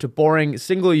alternative to boring,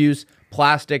 single-use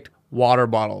plastic water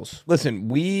bottles. Listen,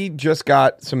 we just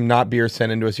got some not beer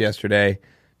sent into us yesterday.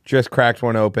 Just cracked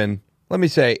one open. Let me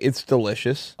say, it's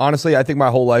delicious. Honestly, I think my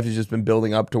whole life has just been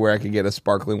building up to where I could get a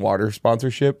sparkling water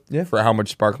sponsorship for how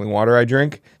much sparkling water I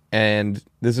drink. And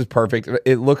this is perfect.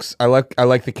 It looks, I like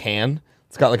the can.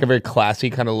 It's got like a very classy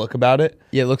kind of look about it.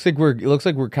 Yeah, it looks like we're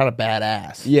kind of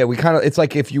badass. Yeah, it's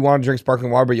like if you want to drink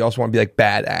sparkling water, but you also want to be like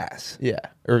badass. Yeah.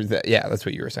 Yeah, that's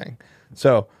what you were saying.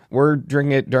 So we're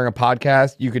drinking it during a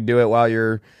podcast. You could do it while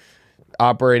you're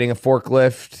operating a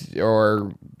forklift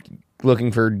or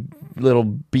looking for little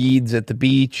beads at the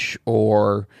beach,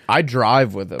 or I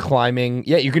drive with them. Climbing.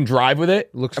 Yeah, you can drive with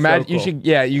it. Looks Imagine, so cool. You should.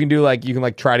 Yeah, you can do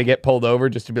like try to get pulled over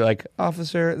just to be like,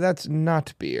 officer, that's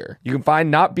not beer. You can find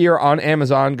not beer on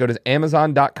Amazon. Go to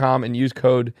Amazon.com and use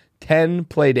code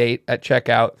 10playdate at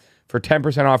checkout for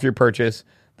 10% off your purchase.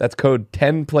 That's code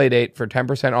 10playdate for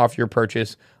 10% off your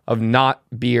purchase of not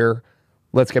beer.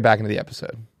 Let's get back into the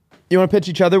episode. You want to pitch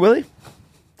each other, Willy?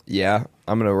 Yeah,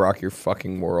 I'm gonna rock your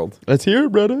fucking world. Let's hear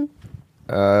it, brother.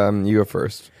 You go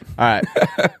first. All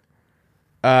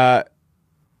right.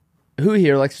 Who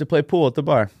here likes to play pool at the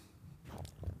bar?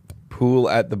 Pool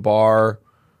at the bar.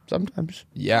 Sometimes.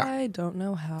 Yeah. I don't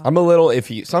know how. I'm a little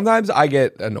iffy. Sometimes I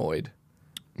get annoyed.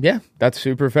 Yeah, that's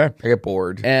super fair. I get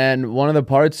bored. And one of the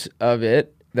parts of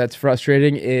it that's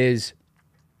frustrating is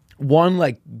one,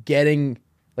 like getting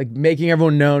like making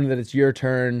everyone known that it's your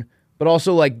turn, but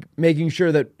also like making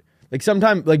sure that like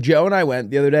sometimes like Joe and I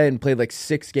went the other day and played like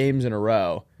 6 games in a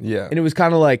row. Yeah. And it was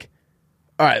kind of like,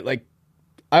 all right, like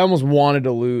I almost wanted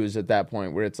to lose at that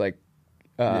point where it's like,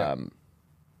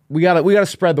 we gotta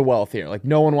spread the wealth here. Like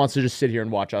no one wants to just sit here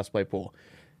and watch us play pool.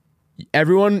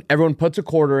 Everyone puts a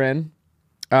quarter in,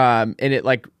 and it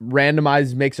like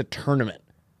randomizes, makes a tournament,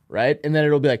 right? And then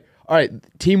it'll be like, all right,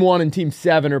 team 1 and team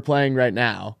 7 are playing right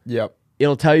now. Yep.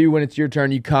 It'll tell you when it's your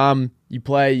turn. You come, you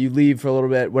play, you leave for a little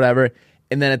bit, whatever.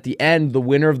 And then at the end, the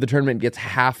winner of the tournament gets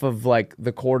half of like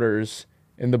the quarters,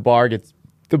 and the bar gets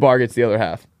the other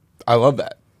half. I love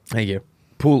that. Thank you.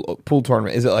 Pool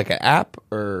tournament. Is it like an app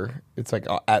or it's like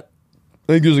at? I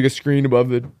think there's like a screen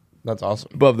above That's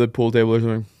awesome. the pool table or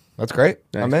something. That's great.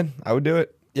 Nice. I'm in. I would do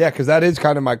it. Yeah, because that is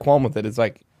kind of my qualm with it. It's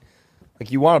like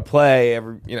you want to play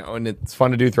every, and it's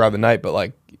fun to do throughout the night, but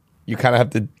like you kind of have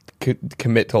to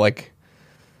commit to like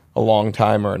a long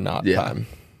time or a not time.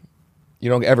 You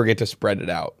don't ever get to spread it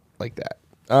out like that.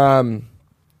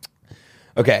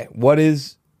 Okay, what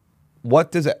does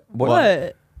it?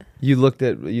 What? You looked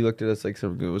at us like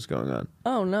something was going on.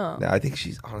 Oh no. I think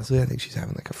she's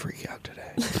having like a freak out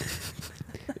today.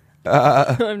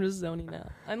 I'm just zoning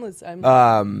out. I'm listening.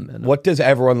 What does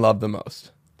everyone love the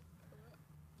most?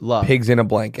 Love. Pigs in a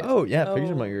blanket. Oh yeah, pigs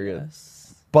in a blanket are good.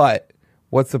 Yes. But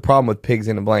what's the problem with pigs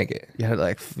in a blanket? You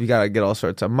gotta get all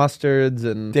sorts of mustards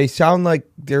and They sound like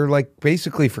they're like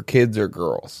basically for kids or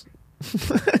girls,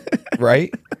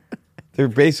 right? They're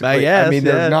basically. I guess,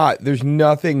 they're yeah. not. There's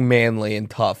nothing manly and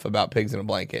tough about pigs in a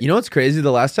blanket. You know what's crazy?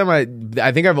 The last time I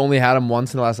think I've only had them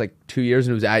once in the last like 2 years,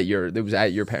 and it was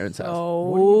at your parents' house.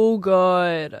 Oh,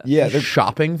 good. Yeah, They're they're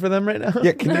shopping for them right now.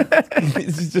 yeah.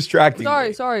 This is distracting.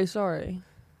 me. Sorry.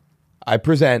 I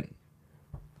present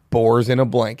boars in a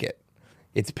blanket.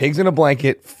 It's pigs in a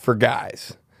blanket for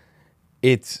guys.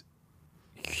 It's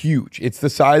huge. It's the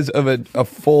size of a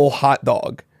full hot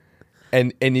dog.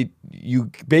 And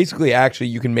you basically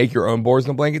you can make your own boars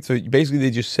in a blanket. So basically they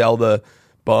just sell the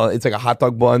bun. It's like a hot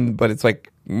dog bun, but it's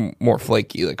like more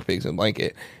flaky, like pigs in a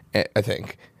blanket, I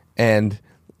think. And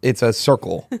it's a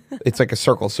circle. It's like a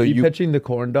circle. So you pitching the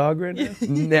corn dog right now?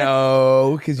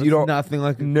 No, because you don't. Nothing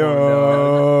like a corn dog.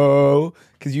 No,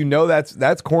 because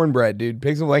that's cornbread, dude.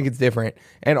 Pigs in a blanket's different,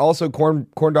 and also corn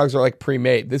dogs are like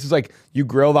pre-made. This is like you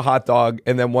grill the hot dog,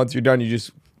 and then once you're done, you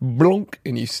just blunk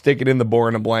and you stick it in the boar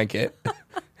in a blanket,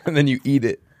 and then you eat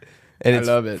it. And it's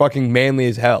love it. Fucking manly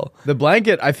as hell. The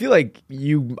blanket. I feel like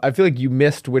you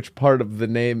missed which part of the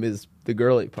name is the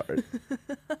girly part.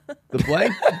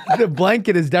 The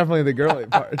blanket is definitely the girly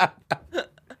part.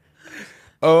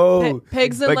 Oh,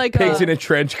 Pigs in like pigs in a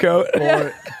trench coat.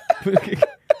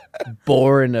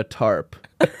 Boar in a tarp.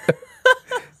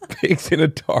 Pigs in a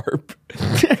tarp.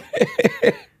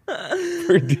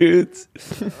 For dudes.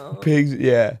 Pigs,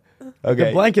 yeah. Okay.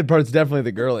 The blanket part's definitely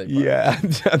the girly part. Yeah,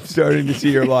 I'm starting to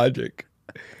see your logic.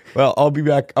 Well, I'll be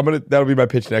back. That'll be my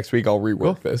pitch next week. I'll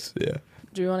rework this. Yeah.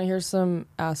 Do you want to hear some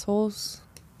assholes?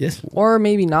 Yes. Or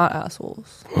maybe not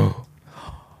assholes.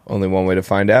 Only one way to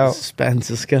find out. Suspense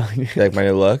is killing me. You like my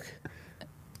new look?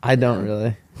 I don't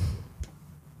really.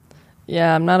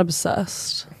 Yeah, I'm not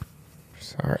obsessed.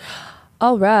 Sorry.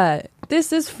 All right.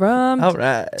 This is from All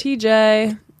right.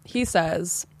 TJ. He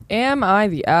says, "Am I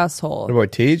the asshole?" What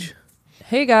about Tej?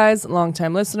 Hey guys,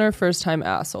 long-time listener, first-time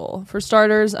asshole. For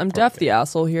starters, I'm Def the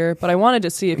asshole here, but I wanted to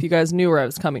see if you guys knew where I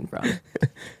was coming from. Wait,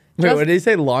 what did he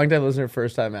say? Long time listener,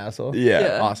 first time asshole?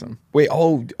 Yeah. Awesome. Wait,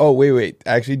 wait.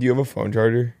 Actually, do you have a phone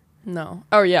charger No.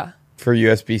 Oh, yeah. for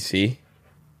USB-C?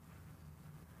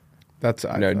 That's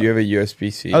iPhone. No, do you have a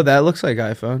USB-C? Oh, that looks like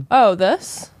iPhone. Oh,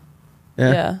 this?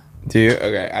 Yeah. Do you?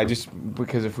 Okay,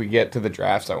 because if we get to the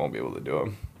drafts, I won't be able to do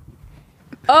them.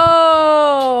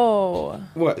 Oh!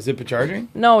 What, is it charging?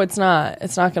 No, it's not.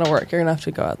 It's not going to work. You're going to have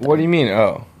to go out there. What do you mean,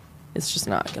 oh? It's just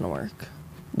not going to work.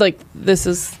 Like, this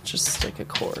is just like a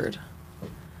cord.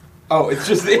 Oh, it's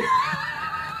just the...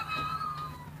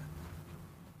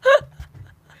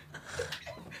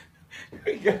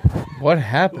 What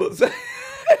happened?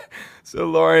 So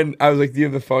Lauren, I was like, do you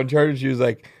have the phone charger? She was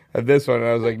like, I have this one. And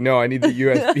I was like, no, I need the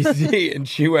USB-C. And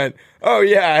she went, oh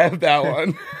yeah, I have that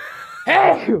one.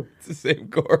 It's the same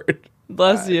cord.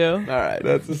 Bless you. All right.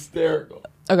 That's hysterical.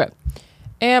 Okay.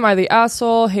 Am I the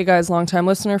asshole? Hey guys, long time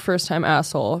listener, first time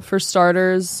asshole. For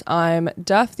starters, I'm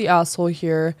Def the asshole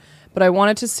here, but I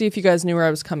wanted to see if you guys knew where I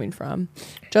was coming from.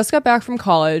 Just got back from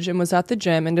college and was at the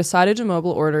gym and decided to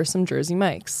mobile order some Jersey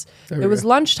Mike's. It was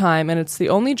lunchtime and it's the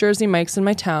only Jersey Mike's in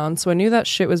my town, so I knew that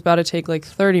shit was about to take like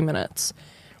 30 minutes.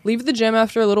 Leave the gym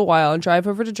after a little while and drive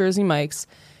over to Jersey Mike's.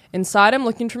 Inside, I'm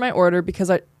looking for my order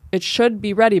because it should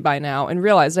be ready by now, and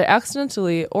realized I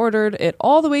accidentally ordered it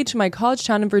all the way to my college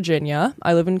town in Virginia.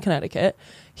 I live in Connecticut.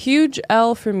 Huge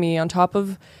L for me on top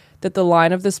of that the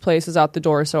line of this place is out the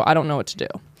door, so I don't know what to do.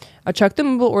 I checked the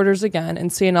mobile orders again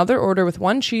and see another order with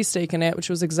 1 cheesesteak in it, which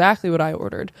was exactly what I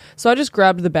ordered. So I just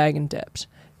grabbed the bag and dipped.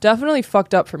 Definitely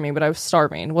fucked up for me, but I was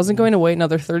starving. Wasn't going to wait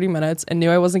another 30 minutes and knew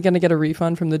I wasn't going to get a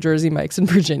refund from the Jersey Mike's in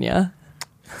Virginia.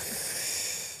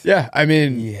 Yeah, I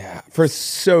mean, Yeah.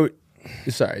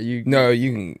 sorry, you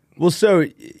can. Well, so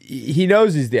he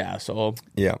knows he's the asshole.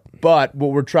 Yeah. But what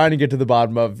we're trying to get to the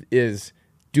bottom of is,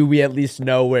 do we at least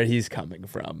know where he's coming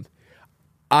from?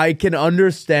 I can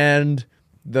understand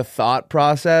the thought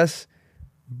process,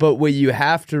 but what you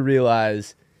have to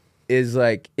realize is,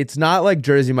 like, it's not like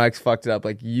Jersey Mike's fucked it up.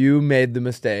 Like, you made the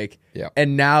mistake. Yeah.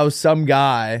 And now some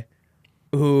guy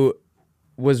who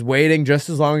was waiting just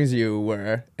as long as you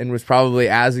were and was probably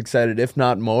as excited, if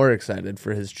not more excited,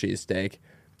 for his cheesesteak.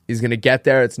 He's going to get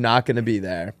there. It's not going to be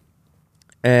there.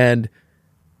 And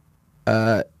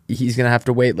he's going to have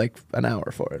to wait like an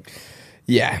hour for it.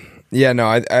 Yeah. Yeah, no,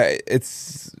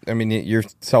 I mean, you're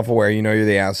self-aware. You know you're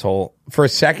the asshole. For a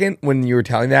second, when you were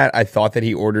telling that, I thought that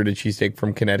he ordered a cheesesteak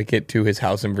from Connecticut to his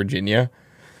house in Virginia,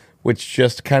 which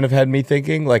just kind of had me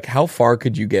thinking, like, how far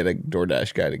could you get a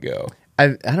DoorDash guy to go?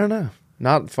 I don't know.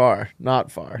 Not far.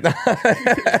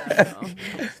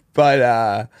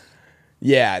 But,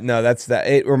 yeah, no, that's that.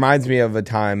 It reminds me of a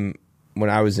time when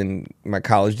I was in my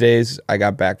college days. I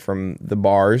got back from the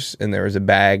bars, and there was a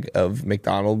bag of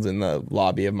McDonald's in the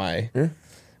lobby of my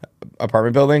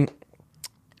apartment building.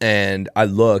 And I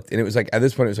looked, and it was like, at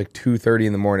this point, it was like 2:30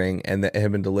 in the morning, and it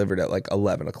had been delivered at like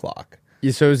 11 o'clock.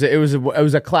 Yeah, so it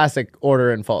was a classic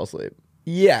order and fall asleep.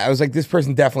 Yeah, I was like, this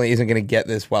person definitely isn't going to get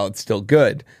this while it's still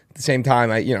good. At the same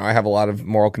time, I have a lot of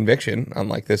moral conviction,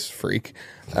 unlike this freak.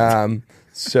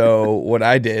 So what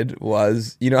I did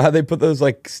was, you know how they put those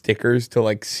like stickers to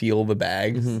like seal the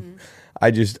bags? Mm-hmm.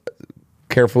 I just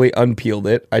carefully unpeeled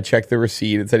it. I checked the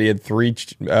receipt. It said he had 3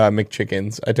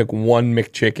 McChickens. I took 1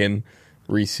 McChicken,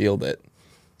 resealed it.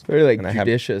 It's very like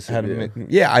judicious.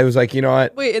 Yeah, I was like, you know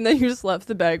what? Wait, and then you just left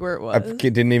the bag where it was? I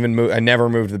didn't even move. I never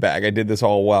moved the bag. I did this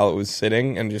all while it was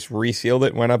sitting and just resealed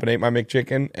it, went up and ate my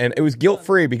McChicken. And it was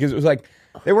guilt-free because it was like,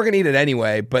 they were going to eat it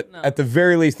anyway, but at the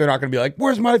very least, they're not going to be like,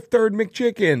 where's my 3rd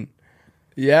McChicken?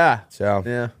 Yeah. So,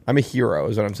 yeah. I'm a hero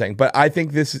is what I'm saying. But I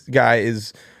think this guy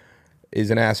is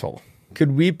an asshole.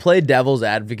 Could we play devil's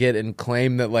advocate and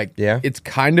claim that, like, it's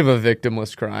kind of a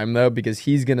victimless crime, though, because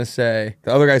he's going to say...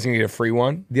 The other guy's going to get a free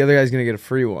one? The other guy's going to get a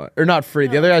free one. Or not free.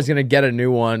 No. The other guy's going to get a new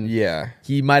one. Yeah.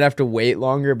 He might have to wait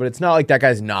longer, but it's not like that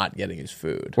guy's not getting his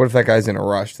food. What if that guy's in a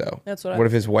rush, though? That's what What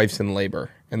if his wife's in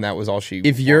labor, and that was all she...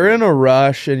 If you're in a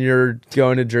rush and you're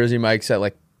going to Jersey Mike's at,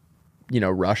 like,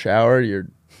 rush hour, you're...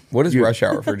 What is rush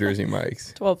hour for Jersey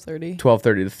Mike's? 12:30.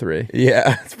 12:30 to 3.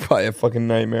 Yeah, it's probably a fucking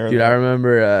nightmare. Dude, I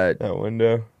remember... that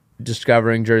window.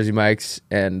 Discovering Jersey Mike's,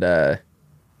 and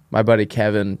my buddy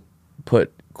Kevin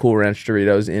put Cool Ranch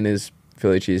Doritos in his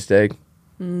Philly cheesesteak,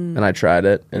 and I tried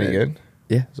it. Any good?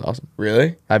 Yeah, it was awesome.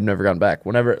 Really? I've never gone back.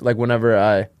 Whenever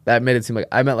that made it seem like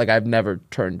I meant like I've never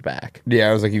turned back. Yeah,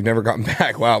 I was like, you've never gotten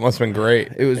back. Wow, it must have been great.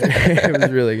 It was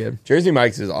really good. Jersey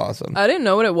Mike's is awesome. I didn't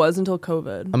know what it was until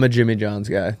COVID. I'm a Jimmy John's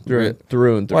guy through and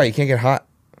through. Why, you can't get hot?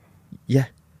 Yeah.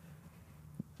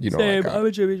 You don't Same. like hot. I'm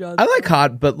a Jimmy John's. I like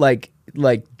hot, but like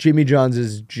Jimmy John's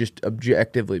is just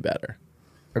objectively better.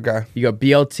 Okay. You go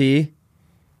BLT,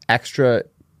 extra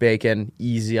bacon,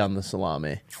 easy on the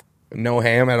salami. No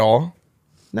ham at all?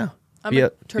 No. I'm a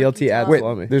turkey BLT add salami.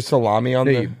 salami. There's salami on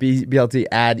the... BLT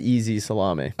add easy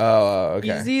salami. Oh,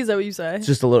 okay. Easy, is that what you say? It's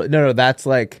just a little. No, that's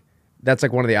like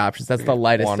one of the options. That's the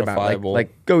lightest amount.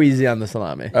 Like go easy on the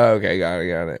salami. Oh, okay, got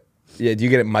it. Yeah, do you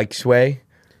get it Mike's way?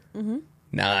 Mm-hmm.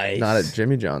 Nice. Not at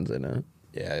Jimmy John's, I know.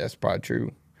 Yeah, that's probably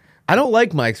true. I don't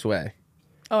like Mike's way.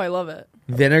 Oh, I love it.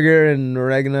 Vinegar and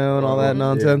oregano and all that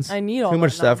nonsense. I need all too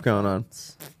much that stuff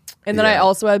nonsense. going on. And then I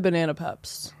also had banana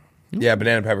peps. Yeah,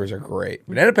 banana peppers are great.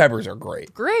 Banana peppers are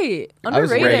great. Great. I was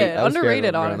Underrated,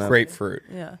 scared honestly. Grapefruit.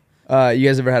 Yeah. You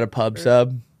guys ever had a pub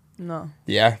sub? No.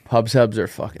 Yeah. Pub subs are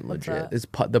fucking What's legit. that? It's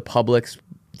the Publix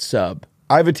sub.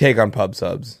 I have a take on pub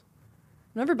subs.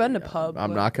 Never been to pub.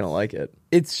 I'm not gonna like it.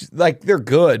 It's like they're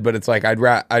good, but it's like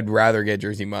I'd rather get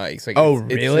Jersey Mike's. Like, Oh,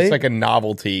 it's really? just like a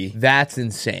novelty. That's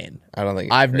insane. I don't think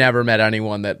it's I've great. never met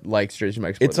anyone that likes Jersey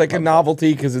Mike's. It's like a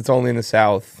novelty because it's only in the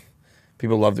South.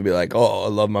 People love to be like, "Oh, I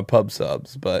love my pub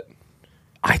subs," but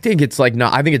I think it's like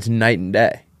I think it's night and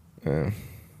day.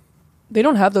 They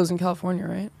don't have those in California,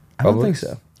 right? I don't Publix? think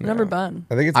so. Never been.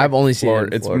 I think it's. I've only seen it in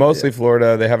Florida. It's Florida, mostly yeah.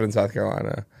 Florida. They have it in South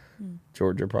Carolina,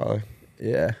 Georgia, probably.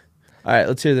 Yeah. All right,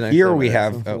 let's hear the next Here one. we A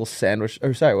have little sandwich.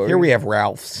 Or sorry, what here were we you- have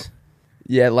Ralph's.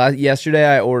 Yeah, yesterday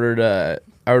I ordered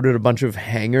a bunch of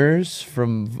hangers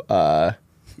from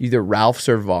either Ralph's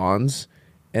or Vaughn's,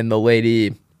 and the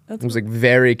lady was like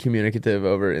very communicative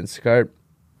over Instacart.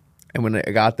 And when I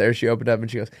got there, she opened up and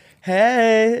she goes,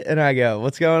 "Hey," and I go,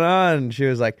 "What's going on?" And she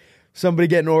was like, "Somebody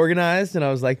getting organized," and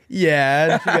I was like,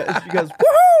 "Yeah." And she goes,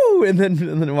 "Woohoo!" And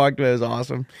then walked away. It was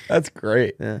awesome. That's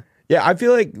great. Yeah. Yeah, I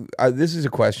feel like this is a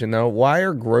question though. Why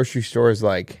are grocery stores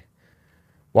like?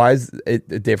 Why is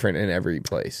it different in every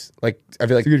place? Like, I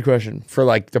feel like It's a good question. for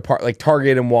like the part, like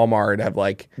Target and Walmart have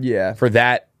like Yeah. for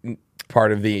that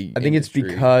part of the. I think industry.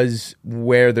 it's because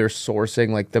where they're sourcing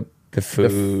like the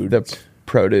food, the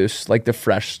produce, like the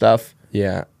fresh stuff.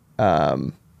 yeah,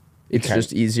 It's Okay.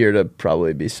 just easier to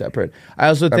probably be separate. I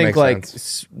also think makes like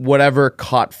sense. whatever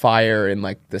caught fire in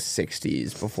like the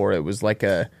 60s before it was like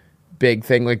a big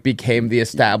thing, like became the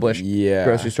established Yeah.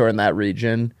 grocery store in that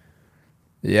region.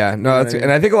 yeah. No, what that's I mean?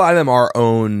 and I think a lot of them are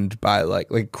owned by like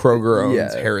Kroger owns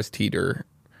Yeah. Harris Teeter.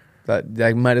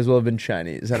 That might as well have been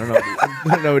Chinese. I don't know. I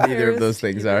don't know what either of those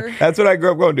things are. Harris That's what I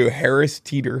grew up going to. Harris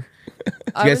Teeter. Do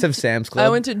you guys have Sam's Club? I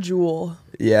went to Jewel.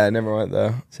 Yeah, I never went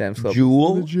though. Sam's Club.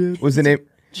 Jewel was the name.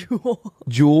 Jewel.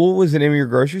 Jewel was the name of your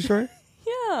grocery store.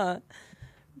 Yeah.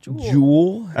 Jewel.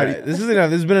 Jewel. All right, this is enough.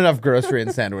 This has been enough grocery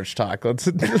and sandwich talk. Let's.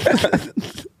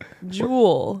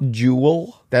 Jewel.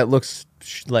 Jewel. That looks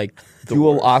like the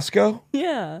Jewel worst. Osco.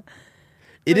 Yeah.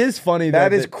 It is funny That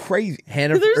though, is crazy.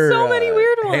 Hannaford. There's so many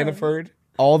weird ones. Hannaford.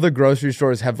 All the grocery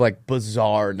stores have like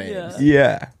bizarre names. Yeah.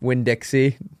 Yeah.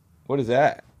 Winn-Dixie. What is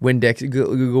that? Winn-Dixie.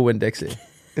 Google Winn-Dixie.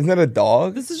 Isn't that a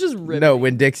dog? This is just ribbon. No,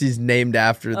 Winn-Dixie's named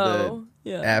after Oh,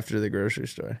 yeah. after the grocery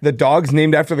store. The dog's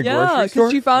named after the Yeah, grocery store.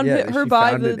 because she found Yeah, her she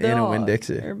by found the it in a dog.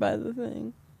 Winn-Dixie. Or by the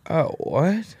thing. Oh,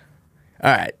 what?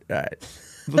 All right.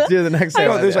 Let's do the next I know,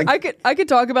 one. there's like I could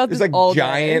talk about there's this like all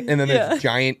giant, day. and then Yeah. there's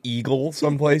giant eagle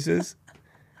some places.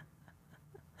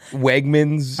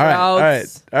 Wegmans. all right.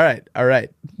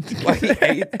 Like,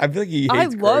 I feel like he hates I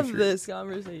love groceries. this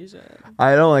conversation.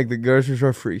 I don't like the grocery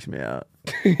store. Freaks me out.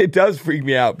 It does freak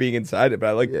me out being inside it, but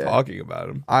I like Yeah. talking about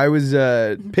them. I was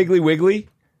Piggly Wiggly.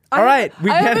 All right, we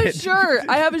I get have it. A shirt.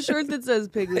 I have a shirt that says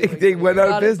Piggly. They went out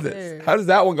of Got it business. there. How does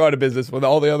that one go out of business when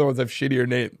all the other ones have shittier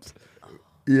names?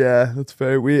 Yeah, that's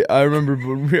fair. I remember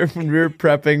when we were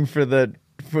prepping for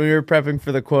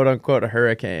the quote unquote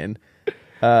hurricane.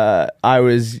 I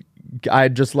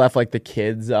had just left like the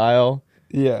kids aisle,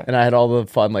 Yeah. and I had all the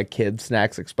fun like kids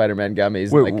snacks like Spider-Man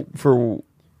gummies. Wait, and, like for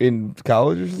in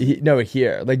college or something? no,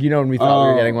 here, like when we thought we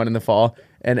Oh. were getting one in the fall.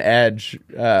 And Edge,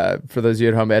 for those of you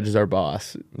at home, Edge is our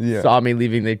boss. Yeah. Saw me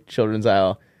leaving the children's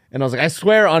aisle, and I was like, I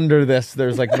swear under this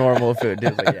there's like normal food. He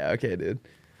was like, yeah, okay, dude.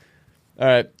 All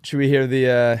right, should we hear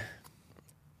the?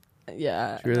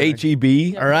 Yeah. should we hear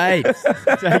the- HEB. All right.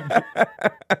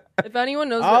 If anyone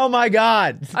knows, Oh what, my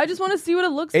God! I just want to see what it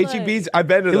looks like. HEB's. I've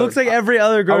been to It those. looks like every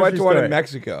other I grocery went to store. one in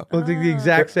Mexico. It looks like the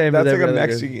exact same. That's as like every a other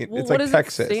Mexican. Well, It's what like does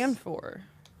Texas. it stand for?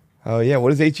 Oh yeah, what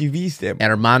does HEB stand for?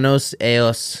 Hermanos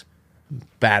ellos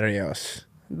barrios.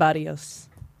 Barrios.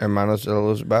 Hermanos de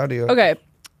los Barrios. Okay.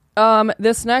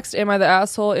 This next Am I the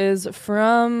Asshole is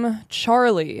from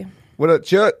Charlie. What up,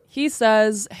 Chut? He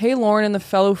says, "Hey Lauren and the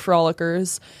fellow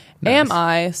frolickers, am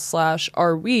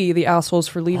I/are we the assholes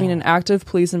for leaving an active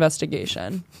police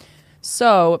investigation?"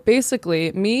 So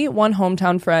basically, me, one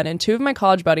hometown friend, and two of my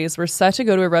college buddies were set to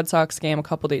go to a Red Sox game a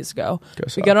couple days ago.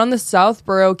 We get on the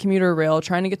Southborough commuter rail,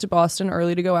 trying to get to Boston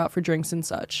early to go out for drinks and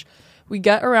such. We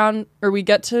get to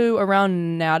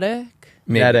around Natick.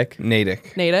 Natick.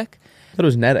 Natick. I thought it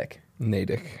was Natick.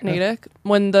 Natick,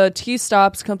 when the T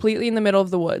stops completely in the middle of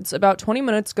the woods. About 20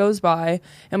 minutes goes by,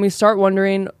 and we start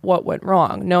wondering what went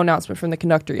wrong. No announcement from the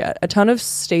conductor yet. A ton of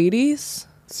stadies.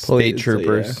 State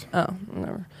troopers. Oh,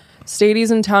 whatever. Stadies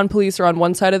and town police are on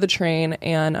one side of the train,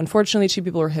 and unfortunately, two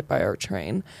people were hit by our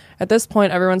train. At this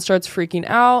point, everyone starts freaking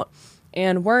out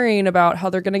and worrying about how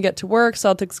they're going to get to work,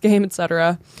 Celtics game,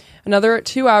 etc. Another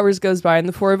 2 hours goes by, and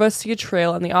the four of us see a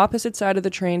trail on the opposite side of the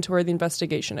train to where the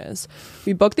investigation is.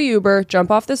 We book the Uber, jump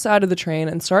off the side of the train,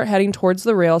 and start heading towards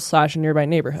the rail / a nearby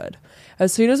neighborhood.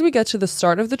 As soon as we get to the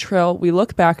start of the trail, we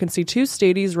look back and see two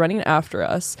stadies running after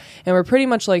us, and we're pretty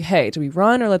much like, hey, do we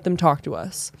run or let them talk to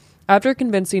us? After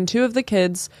convincing two of the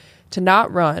kids to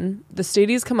not run, the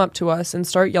stadies come up to us and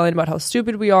start yelling about how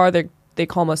stupid we are. They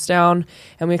calm us down,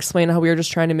 and we explain how we are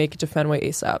just trying to make it to Fenway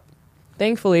ASAP.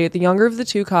 Thankfully, the younger of the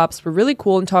two cops were really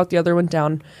cool and talked the other one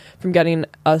down from getting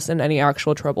us in any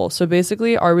actual trouble. So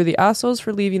basically, are we the assholes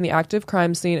for leaving the active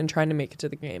crime scene and trying to make it to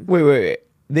the game? Wait.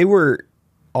 They were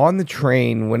on the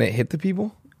train when it hit the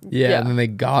people? Yeah, Yeah. and then they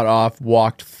got off,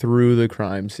 walked through the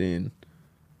crime scene.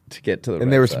 to get to the.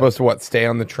 And they were supposed to what? Stay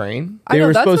on the train? They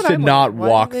were that's supposed what to I'm not wondering. Why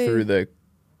walk did they- through the.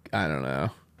 I don't know.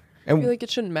 I feel like it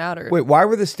shouldn't matter. Wait, why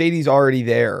were the Stadies already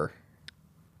there?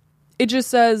 It just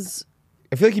says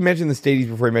I feel like he mentioned the Stadies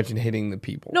before he mentioned hitting the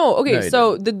people. no. Okay, No, he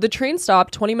so the train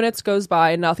stopped. 20 minutes goes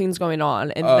by and nothing's going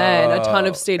on, and then a ton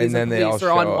of stadies and then and they police all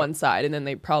are on show up. one side, and then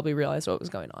they probably realized what was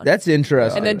going on. That's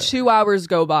interesting. and then 2 hours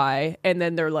go by, and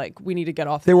then they're like, "We need to get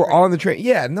off." They the were train. on the train.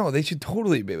 Yeah, no, they should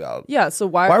totally be out. Yeah, so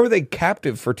why Why were they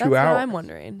captive for 2 that's hours? what I'm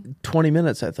wondering. 20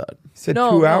 minutes, I thought. He said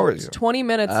No, 2 no, hours. 20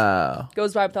 minutes Oh.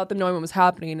 goes by without them knowing what was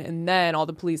happening, and then all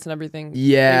the police and everything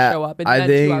Yeah, they show up, and I then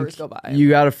think 2 hours go by. you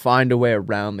got to find a way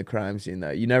around the crime scene, though.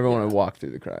 You never want to walk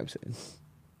through the crime scene.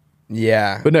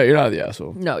 Yeah. But no, you're not the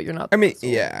asshole. No, you're not. I mean,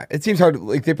 yeah, it seems hard.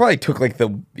 Like they probably took like the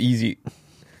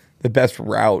best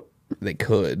route they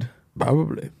could.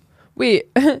 Probably. Wait,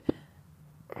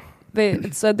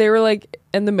 it said they were like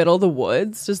in the middle of the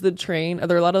woods. Does the train? Are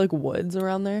there a lot of like woods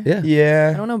around there? Yeah. I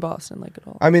Yeah. don't know Boston like at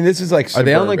all. I mean, this is like Are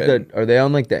they on like suburban. the? Are they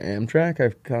on like the Amtrak?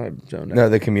 I've kind of zoned out. No,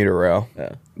 the commuter rail.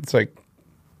 Yeah. It's like,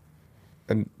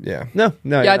 and yeah, No.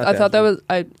 Yeah, I thought that was.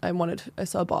 I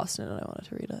saw Boston and I wanted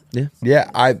to read it. Yeah.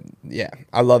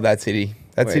 I love that city.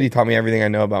 That Wait. city taught me everything I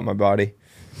know about my body.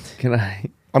 Can I?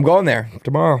 I'm going there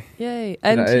tomorrow, Yay!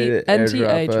 Can I NTA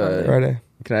airdrop Charlie. Friday.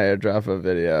 Can I airdrop a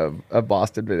video, a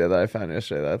Boston video that I found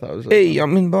yesterday that I thought was Hey,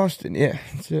 I'm in Boston. Yeah,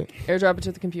 that's it. Airdrop it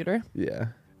to the computer. yeah.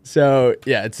 So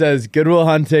yeah, it says Goodwill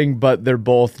Hunting, but they're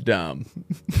both dumb.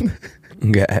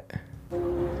 Okay.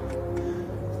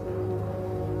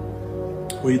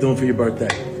 What are you doing for your birthday?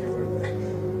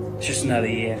 It's just another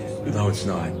year. No, it's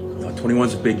not. No,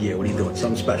 21's a big year. What are you doing?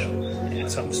 Something special? Yeah,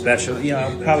 something special. You know,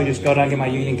 I'll probably just go down and get my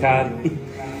union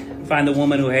card, find a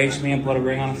woman who hates me and put a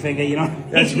ring on her finger, you know?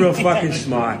 That's real fucking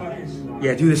smart.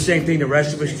 Yeah, do the same thing the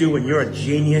rest of us do when you're a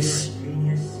genius.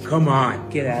 Come on.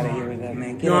 Get out of here with that,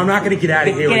 man. No, I'm not gonna get out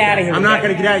of here with Get out that. of here I'm with not that.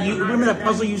 gonna get out of you. Remember that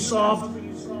puzzle you solved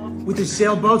with the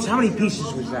sailboats? How many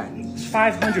pieces was that? It's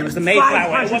 500. It was the Mayflower.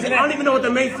 500. Wasn't I don't it? even know what the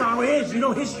Mayflower is. You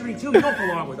know history too. You don't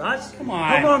belong with us. Come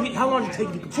on. How long did it take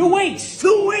you to complete? 2 weeks.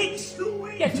 2 weeks?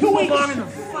 Yeah, 2 You weeks. belong in the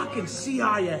fucking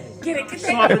CIA. Get it. Get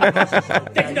Solving that.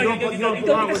 the puzzle. No, you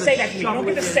don't get to say that to me. You don't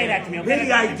get to say that to me. Okay?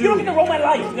 Maybe I do. You don't get to roll my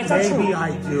life. That's not Maybe true.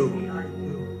 I do.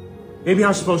 Maybe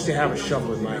I'm supposed to have a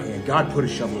shovel in my hand. God put a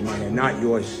shovel in my hand, not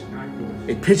yours.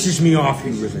 It pisses me off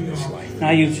you living this life.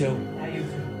 Not you two.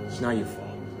 It's not your fault.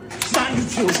 It's not you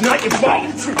two. It's not your fault.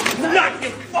 It's not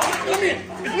your fault. Come here.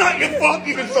 It's not your fault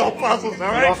you can solve puzzles, all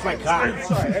right? Off my car.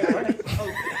 Sorry.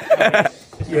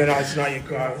 Yeah, no, it's not your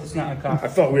car. It's not a car. I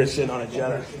thought we were sitting on a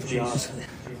Jetta. Jesus.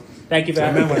 Thank you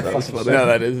very much. No,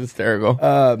 that is hysterical.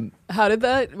 How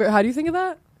do you think of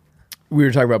that? We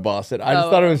were talking about Boston. I just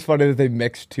Oh. thought it was funny that they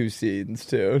mixed two scenes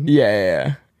too.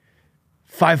 yeah.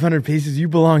 500 pieces. You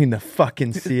belong in the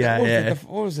fucking CIA.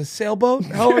 What was the sailboat?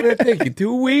 How long did it take you?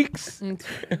 2 weeks?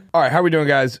 All right, how are we doing,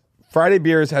 guys? Friday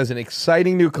Beers has an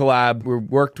exciting new collab. We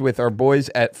worked with our boys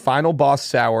at Final Boss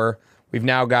Sour. We've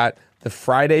now got the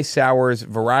Friday Sours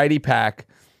variety pack,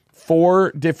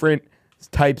 4 different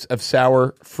types of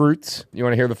sour fruits. You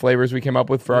want to hear the flavors we came up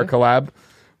with for our collab?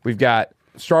 We've got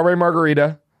strawberry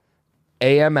margarita,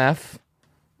 AMF,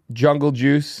 jungle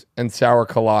juice, and sour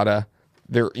colada.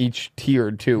 They're each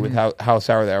tiered too with how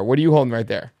sour they are. What are you holding right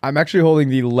there? I'm actually holding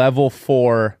the level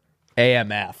 4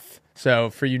 AMF. So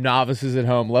for you novices at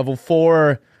home, level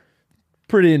 4,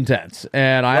 pretty intense.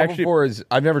 And I Level actually 4 is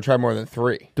I've never tried more than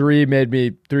 3. 3 made me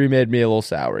a little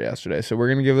sour yesterday. So we're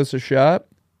gonna give this a shot.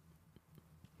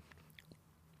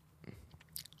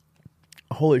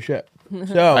 Holy shit!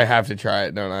 So I have to try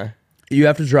it, don't I? you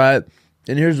have to try it.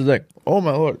 And here's the thing. Oh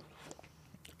my lord!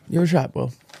 Give it a shot,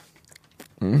 Will.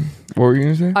 What were you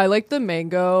gonna say? I like the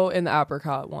mango and the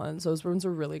apricot ones. Those ones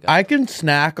are really good. I can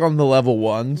snack on the level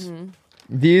 1s.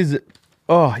 These,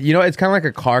 oh, you know, it's kind of like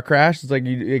a car crash. It's like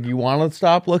you want to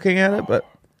stop looking at it, but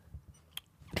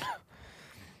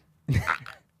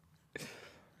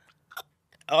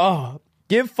oh,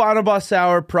 give Final Boss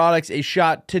Sour products a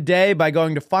shot today by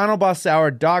going to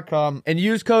finalbosssour.com and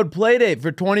use code PLAYDATE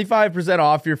for 25%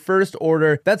 off your first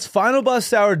order. That's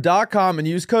finalbosssour.com and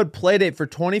use code PLAYDATE for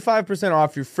 25%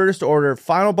 off your first order.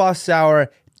 Final Boss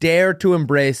Sour, dare to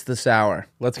embrace the sour.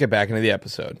 Let's get back into the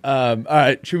episode. All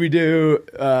right, should we do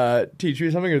teach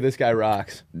me something or this guy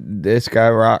rocks? This guy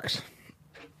rocks.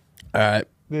 All right.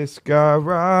 This guy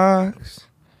rocks.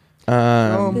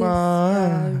 Oh This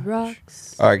guy my.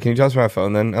 rocks. All right, can you toss my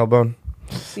phone then, Elbone?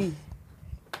 Si,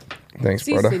 Thanks,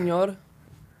 si, brother. senor.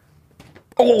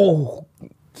 Oh,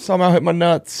 somehow hit my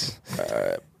nuts.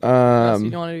 So you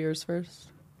don't want to do yours first?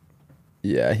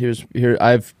 Yeah, here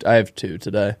I have 2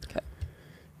 today. Okay.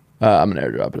 I'm gonna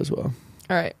airdrop it as well.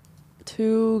 All right.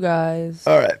 2 guys.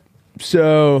 All right.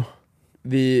 So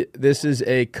this is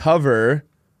a cover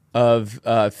of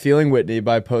 "Feeling Whitney"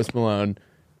 by Post Malone.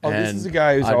 Oh, and this is a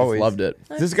guy who's I just always loved it.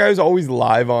 Is this guy who's always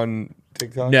live on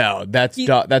TikTok? No, that's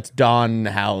Don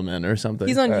Halliman or something.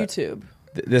 He's on YouTube.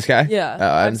 This guy? Yeah. Oh,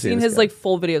 I haven't I've seen this his guy. like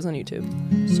full videos on YouTube.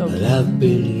 So But I've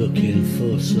been looking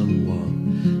for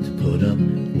someone to put up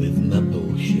with my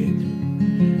bullshit.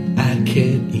 I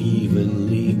can't even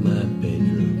leave my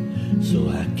bedroom, so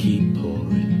I keep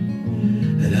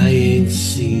pouring. And I ain't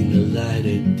seen the light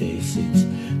of day since,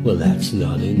 well, that's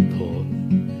not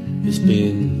important. It's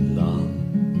been long.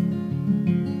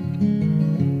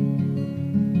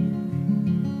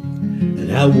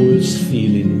 And I was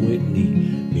feeling Whitney,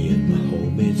 me and my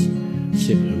homies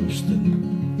sip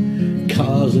Houston.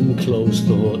 Cars and clothes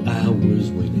thought I was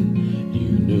winning,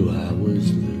 you knew I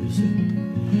was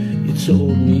losing. You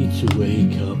told me to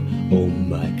wake up, oh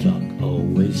my clock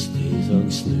always stays on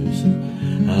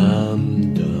snoozing.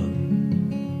 I'm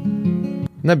done.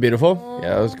 Isn't that beautiful?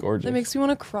 Yeah, that was gorgeous. that makes me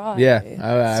want to cry. Yeah,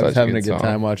 I Such was a having good a good song.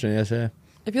 time watching it yesterday.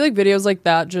 I feel like videos like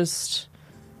that just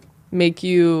make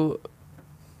you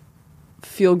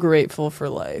feel grateful for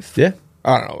life. Yeah.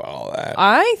 I don't know about all that.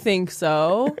 I think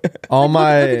so. All Look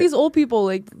my at these old people.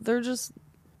 Like they're just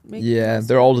making the yeah, most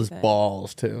they're of old as everything.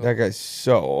 balls too. That guy's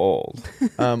so old.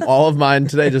 All of mine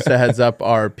today, just a heads up,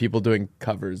 are people doing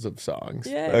covers of songs.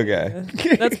 Yeah. Okay.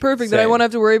 That's perfect. That I Same. won't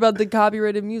have to worry about the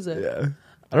copyrighted music. Yeah.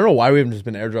 I don't know why we haven't just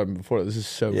been airdropping before. This is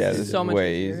so Yeah, easy. this So is much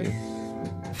way easier.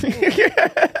 easy.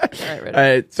 All right, ready? All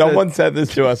right, Someone said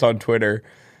this to us on Twitter,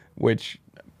 which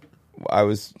I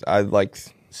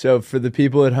liked. So for the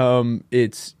people at home,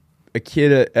 it's a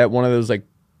kid at one of those like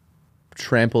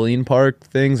trampoline park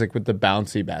things, like with the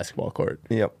bouncy basketball court.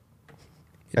 Yep.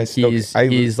 He's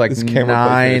like this camera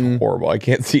placement is 9. horrible. I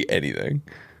can't see anything.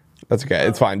 That's okay.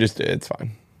 It's fine. Just it's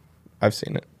fine. I've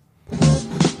seen it.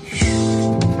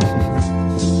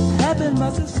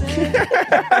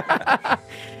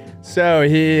 So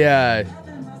he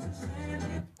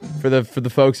for the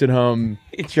folks at home,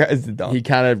 He tries to dunk. he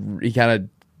kind of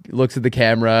looks at the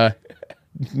camera,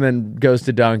 then goes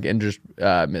to dunk and just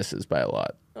misses by a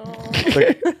lot.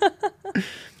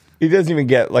 He doesn't even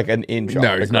get like an inch off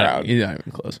the He's ground. not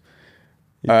even close.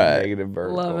 He's negative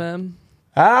vertical. Love him.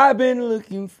 I've been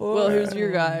looking for. Well, who's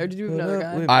your guy? Or did you have another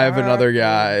guy? I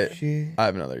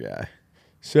have another guy.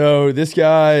 So this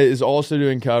guy is also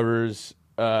doing covers.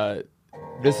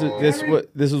 This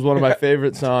is one of my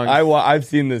favorite songs. I've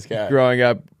seen this guy. growing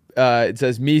up. It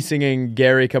says me singing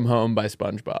 "Gary Come Home" by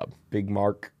SpongeBob. Big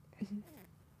Mark.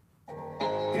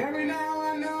 Every now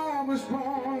I know I was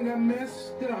wrong, I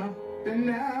messed up, and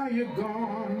now you're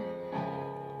gone.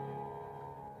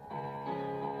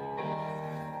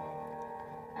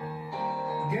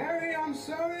 Gary, I'm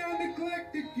sorry I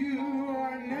neglected you.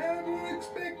 I never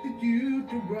expected you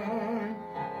to run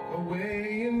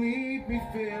away and leave me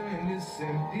feeling this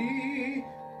empty.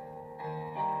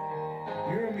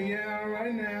 Hear me out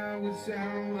right now, it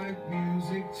sound like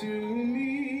music to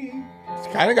me. It's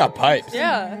kind of got pipes.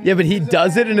 Yeah. Yeah, but he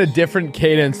does it in a different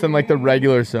cadence than like the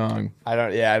regular song. I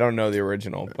don't know the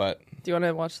original, but Do you want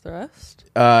to watch the rest?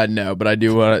 No, but I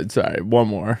do want to. Sorry, one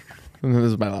more. This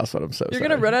is my last one. I'm so You're sorry.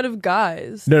 gonna run out of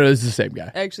guys. No, this is the same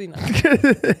guy. Actually, no.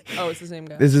 Oh, it's the same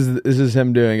guy. This is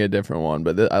him doing a different one,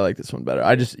 but I like this one better.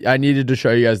 I needed to show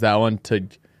you guys that one to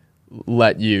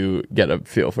let you get a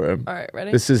feel for him. All right,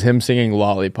 ready? This is him singing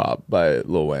 "Lollipop" by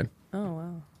Lil Wayne. Oh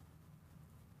wow.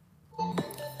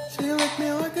 She licked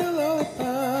me like a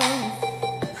lollipop.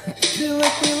 She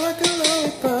licked me like a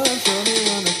lollipop. Show me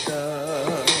wanna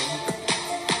go.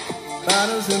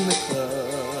 Bottles in the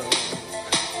club.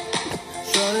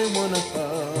 Shorty wanna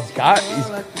pop.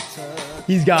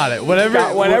 He's got it. Whatever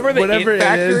whatever it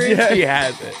factor is, yeah. he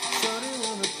has it. Shorty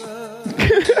wanna pop.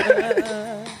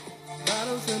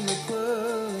 Bottles in the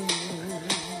club.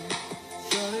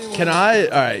 Shorty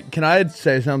Can I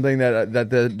say something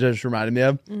that just reminded me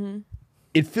of? Mm-hmm.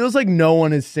 It feels like no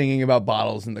one is singing about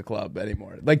bottles in the club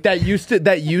anymore. Like that used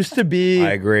to be.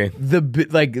 I agree.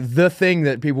 The thing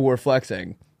that people were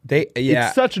flexing.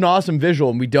 It's such an awesome visual,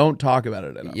 and we don't talk about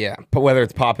it enough. Yeah, but whether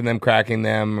it's popping them, cracking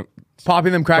them,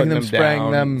 Popping them, cracking putting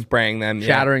them, spraying them, yeah.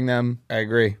 shattering them. I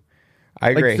agree.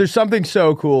 Like, there's something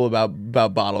so cool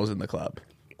about bottles in the club.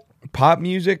 Pop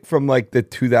music from like the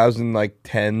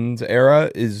 2010s era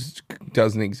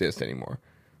doesn't exist anymore.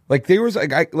 Like there was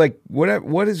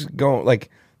what is going like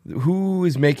who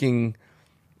is making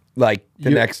like the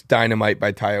next Dynamite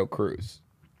by Tayo Cruz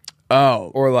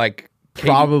Oh, or like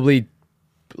probably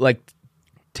like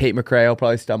Tate McRae will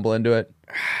probably stumble into it.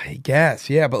 I guess,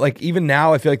 yeah, but like even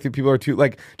now I feel like the people are too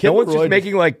like Kid no one's Leroy just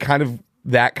making like kind of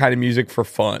that kind of music for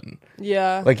fun.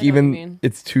 Yeah. Like I know what you even mean.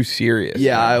 it's too serious.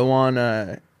 Yeah, man. I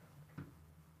wanna.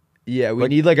 Yeah, we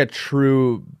need like a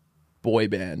true boy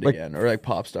band Like, again, or like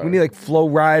pop star. We need like Flo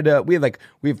Rida. We had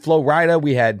Flo Rida.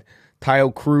 We had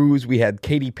Tayo Cruz. We had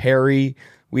Katy Perry.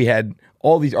 We had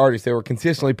all these artists that were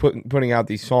consistently putting out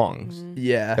these songs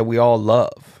yeah, that we all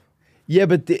love. yeah,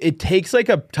 but it takes like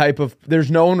a type of.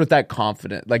 There's no one with that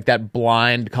confident, like that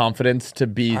blind confidence to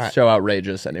be so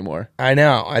outrageous anymore. I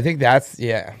know. I think that's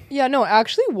Yeah, no,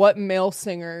 actually, what male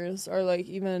singers are like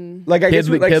even like I guess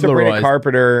with like Kid Sabrina Leroy's.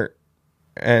 Carpenter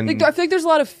and like I feel like there's a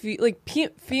lot of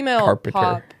female Carpenter.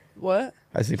 pop. What?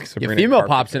 I think Yeah, Sabrina female Carpenter.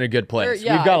 pop's in a good place.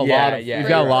 Yeah. We've got a Yeah, lot of yeah. we've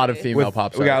got a lot of Right. female With-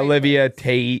 pop We got stars. Olivia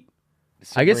Tate.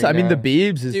 I guess I mean the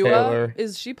Sabrina. Biebs is Dua? Taylor.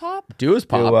 Is she pop? Dua's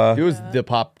pop. Dua. Dua's the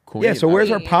pop queen. Yeah. So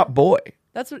where's our Queen. pop boy?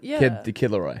 That's what. Yeah. the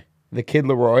Kid Leroy? The Kid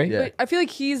Leroy. Yeah. But I feel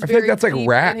like he's. I feel like very that's like deep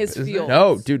rap, in his isn't it? field.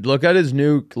 No, dude, look at his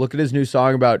new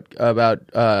song about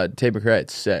Tate McRae.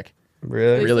 It's sick.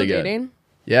 Really? really still good. dating?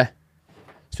 Yeah.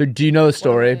 So do you know the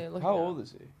story? How old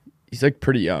is he? He's like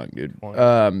pretty young, dude. Do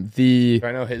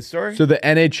I know his story? So the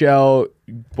NHL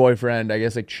boyfriend, I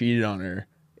guess, like cheated on her,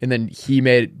 and then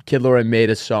Kid Leroy made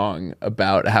a song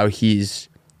about how he's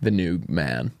the new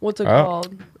man. What's it Oh.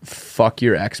 called? Fuck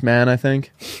your ex man, I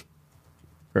think,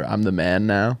 or I'm the man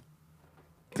now.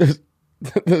 those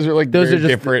are like Those very are just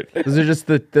different. Those are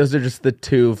just the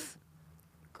two.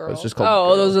 Girl. just called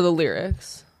Oh, Girl. those are the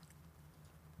lyrics.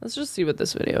 Let's just see what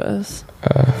this video is.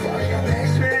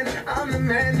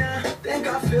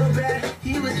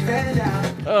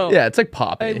 Oh, Yeah, it's like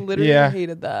poppy. I literally Yeah.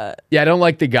 hated that. Yeah, I don't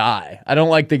like the guy. I don't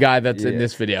like the guy that's in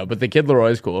this video, but the Kid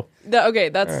Leroy's cool. Okay,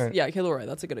 that's yeah, Kid Leroy.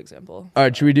 That's a good example. All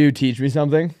right, should we do Teach Me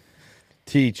Something?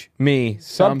 Teach me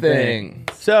something.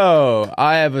 So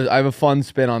I have a fun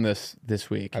spin on this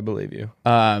week. I believe you.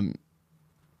 I'm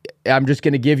just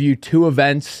going to give you two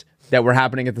events that were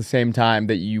happening at the same time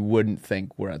that you wouldn't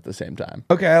think were at the same time.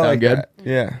 Okay, I Sound like good? that.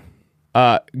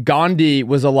 Yeah. Gandhi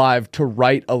was alive to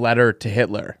write a letter to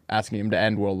Hitler asking him to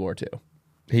end World War II.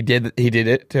 He did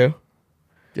it too.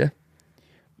 Yeah.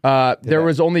 There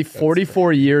was only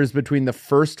 44 years between the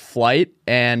first flight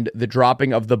and the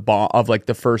dropping of the bomb of like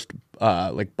the first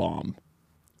bomb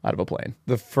out of a plane.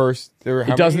 The first there were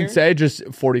how It doesn't many years? say,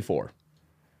 just 44.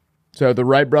 So the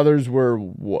Wright brothers were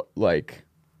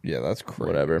Yeah, that's crazy.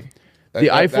 whatever. That, The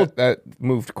that- Eiffel that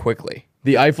moved quickly.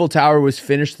 The Eiffel Tower was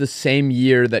finished the same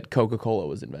year that Coca-Cola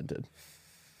was invented.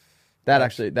 That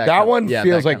one yeah,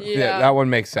 feels that like counts. Yeah. that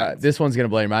one makes sense. This one's gonna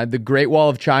blow your mind. The Great Wall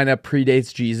of China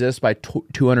predates Jesus by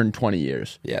 220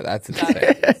 years. Yeah, that's insane.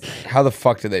 How the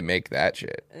fuck did they make that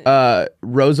shit?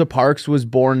 Rosa Parks was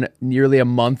born nearly a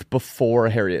month before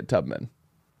Harriet Tubman.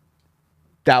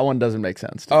 That one doesn't make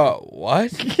sense. To me. Oh,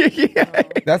 what?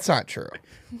 That's not true.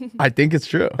 I think it's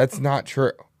true. That's not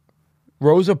true.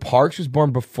 Rosa Parks was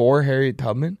born before Harriet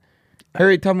Tubman.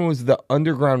 Harriet Tubman was the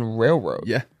Underground Railroad.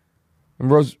 Yeah. And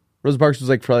Rosa Parks was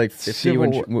like probably like 50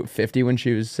 Civil 50 when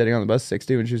she was sitting on the bus,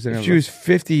 60 when she was sitting on the she was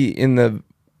 50 in the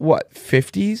what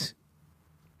 50s.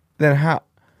 Then how?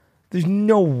 There's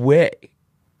no way.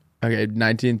 Okay,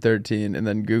 1913, and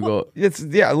then Google. It's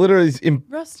literally.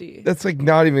 Rusty. That's like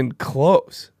not even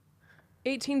close.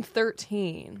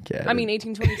 1813. Yeah, I mean It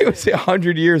 1822. was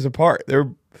 100 years apart. They were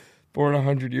born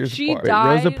 100 years She apart.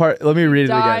 died. Rosa Parks. Let me read it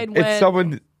died again. when It's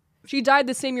someone. she died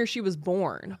the same year she was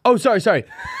born. Oh, sorry.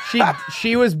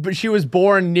 She was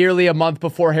born nearly a month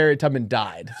before Harriet Tubman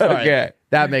died. Sorry. Okay.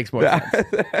 That makes more sense.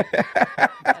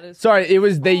 That is Sorry,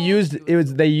 they used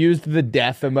the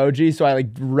death emoji, so I like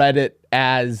read it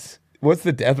as What's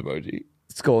the death emoji?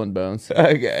 skull and bones.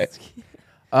 Okay.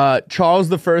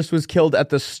 Charles I was killed at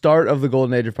the start of the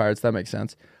golden age of pirates. That makes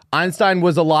sense. Einstein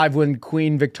was alive when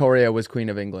Queen Victoria was Queen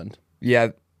of England. Yeah.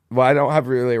 Well, I don't have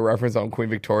really a reference on Queen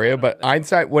Victoria, but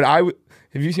Einstein. Have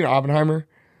you seen Oppenheimer?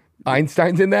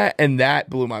 Einstein's in that, and that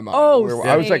blew my mind. Oh, Where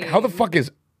I was like, same. how the fuck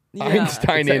is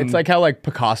Einstein in? It's like how like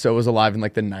Picasso was alive in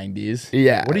like the 90s.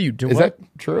 yeah. What are you doing? Is that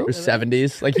true? Or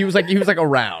 70s? Like he was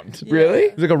around. Really?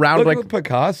 He was like around Look like at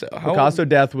Picasso. How Picasso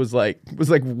death was like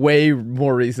way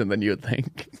more recent than you would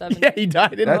think. 70. Yeah, he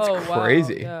died in That's wow,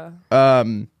 crazy. Yeah.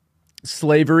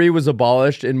 slavery was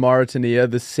abolished in Mauritania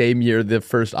the same year the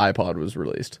first iPod was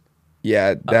released.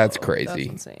 Yeah, that's Oh, crazy.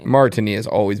 that's insane. Mauritania has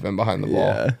always been behind the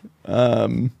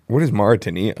ball. What is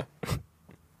Mauritania?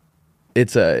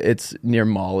 It's near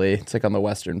Mali. It's like on the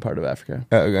western part of Africa.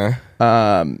 Okay.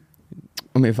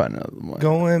 Let me find another one.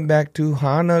 Going back to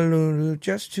Honolulu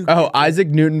just to. Oh, Isaac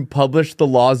Newton published the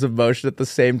laws of motion at the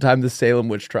same time the Salem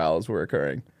witch trials were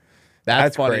occurring.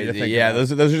 That's funny to crazy. think Yeah, about.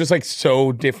 those are just like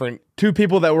so different. Two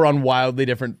people that were on wildly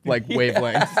different like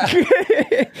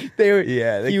wavelengths.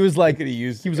 He was like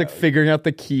figuring out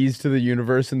the keys to the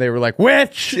universe, and they were like,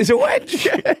 "Witch is a witch."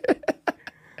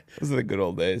 Those are the good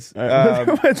old days.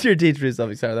 What's your teach me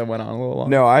something? Sorry, that went on a little long.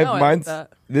 No, I mine's like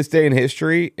that. this day in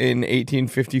history in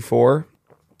 1854.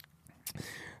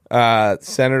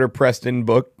 Senator Preston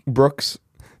Brooks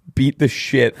beat the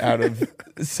shit out of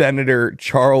Senator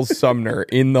Charles Sumner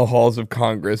in the halls of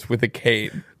Congress with a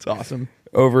cane. It's awesome.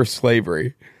 Over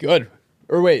slavery. Good.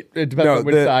 Or wait, it depends on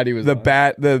which side he was on.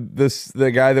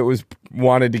 The guy that was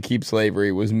wanted to keep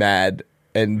slavery was mad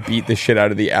and beat the shit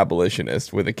out of the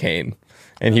abolitionist with a cane.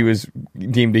 And he was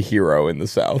deemed a hero in the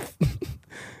South.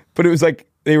 But it was like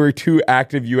they were two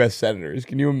active U.S. senators.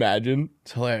 Can you imagine?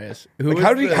 It's hilarious. Like,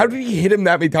 how did he hit him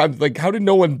that many times? Like, how did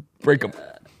no one break him?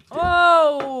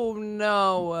 Oh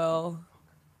no, Will.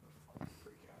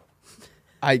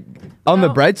 On the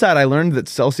bright side, I learned that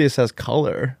Celsius has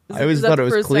color. I always thought it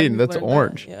was clean. That's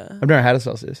orange. Yeah. I've never had a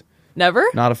Celsius. Never?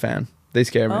 Not a fan. They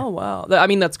scare me. Oh wow. I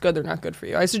mean, that's good. They're not good for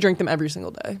you. I used to drink them every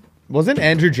single day. Wasn't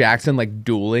Andrew Jackson like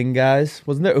dueling guys?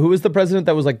 Wasn't there? Who was the president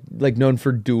that was like known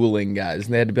for dueling guys?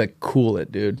 And they had to be like, cool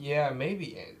it, dude. Yeah,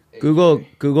 maybe. Google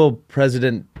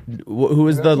president. Who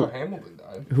was Hamilton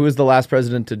died. who was the last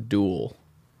president to duel?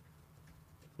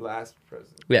 Last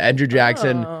president. Yeah, Andrew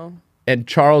Jackson Oh. and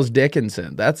Charles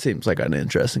Dickinson. That seems like an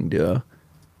interesting duo.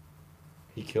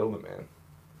 He killed a man.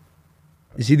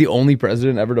 Is he the only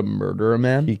president ever to murder a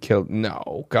man? He killed.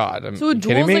 No, God. So a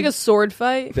duel is like a sword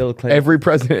fight? Bill Clinton. Every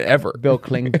president ever. Bill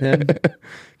Clinton.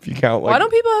 If you count, like, Why don't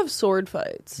people have sword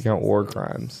fights? you count war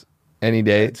crimes any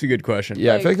day. It's a good question.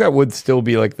 Yeah, I feel like that would still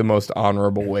be like the most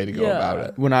honorable way to go about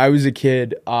it. When I was a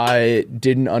kid, I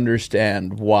didn't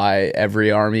understand why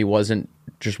every army wasn't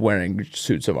just wearing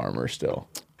suits of armor still.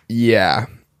 Yeah,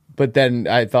 But then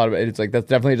I thought about it. It's like that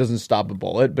definitely doesn't stop a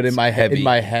bullet. But in my head,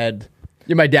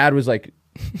 yeah, my dad was like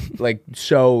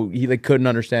so he like couldn't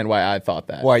understand why I thought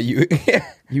that. why you?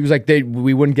 He was like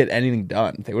we wouldn't get anything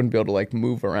done. They wouldn't be able to like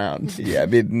move around. Yeah,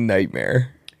 it'd be a nightmare.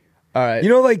 All right, You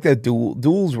know, like the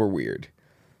duels were weird.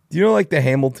 Do you know like the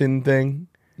Hamilton thing?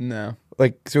 no.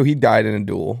 Like, so he died in a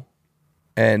duel,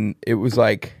 and it was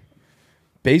like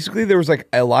basically there was like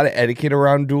a lot of etiquette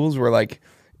around duels where like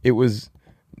it was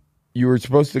you were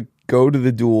supposed to go to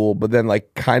the duel, but then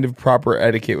like kind of proper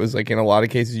etiquette was like in a lot of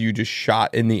cases you just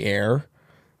shot in the air.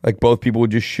 Like both people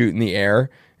would just shoot in the air,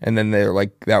 and then they're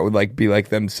like that would like be like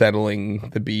them settling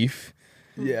the beef.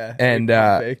 Yeah, And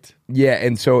perfect. yeah,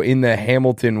 and so in the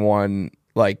Hamilton one,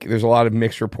 like there's a lot of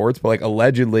mixed reports, but like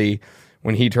allegedly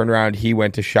when he turned around, he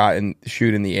went to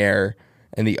shoot in the air,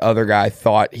 and the other guy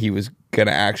thought he was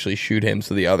gonna actually shoot him,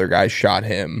 so the other guy shot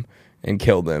him and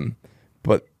killed him.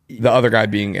 But the other guy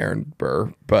being Aaron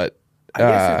Burr, but I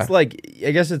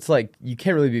guess it's like you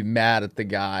can't really be mad at the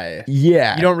guy.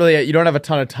 yeah, You don't have a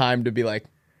ton of time to be like,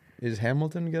 is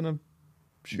Hamilton gonna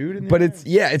shoot in the But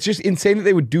air? it's just insane that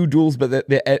they would do duels, but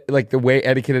the way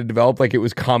etiquette had developed, like it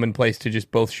was commonplace to just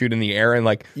both shoot in the air, and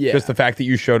like just the fact that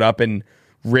you showed up and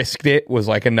risked it was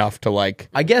like enough to like.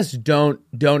 I guess don't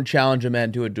challenge a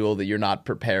man to a duel that you're not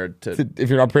prepared to. If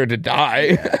you're not prepared to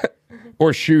die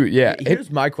or shoot, yeah. Here's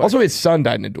my question. Also, his son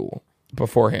died in a duel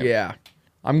beforehand. Yeah,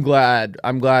 I'm glad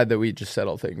that we just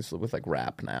settle things with like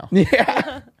rap now.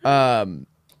 Yeah.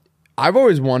 I've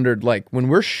always wondered, like, when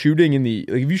we're shooting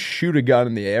if you shoot a gun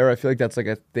in the air, I feel like that's like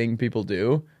a thing people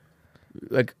do.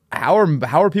 Like, how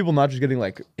are people not just getting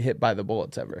like hit by the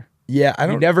bullets ever? Yeah, I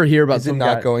don't. You never hear about Is it some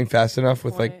not guy- going fast enough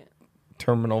with like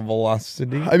terminal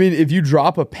velocity? I mean, if you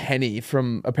drop a penny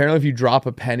from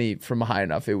high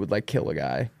enough, it would like kill a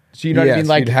guy. So you know what I mean?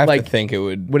 Like, you'd have to think it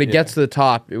would. when it yeah. gets to the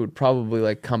top, it would probably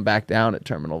like come back down at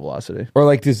terminal velocity. Or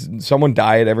like, does someone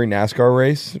die at every NASCAR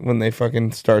race when they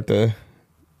fucking start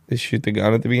they shoot the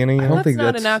gun at the beginning? I don't That's think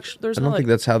not that's. an actual. There's I no, don't think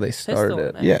like, that's how they pistol started in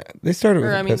it. it. Yeah, they started with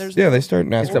Or, a I mean, pistol. there's Yeah, no- they start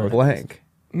NASCAR. It's a with blank.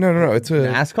 No, it's a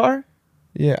NASCAR?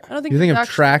 yeah. I don't think You're thinking of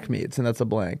actually- track meets, and that's a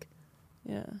blank.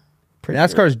 Yeah.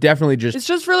 NASCAR is definitely just. It's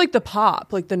just for like the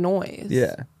pop, like the noise.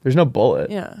 Yeah, there's no bullet.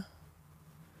 Yeah.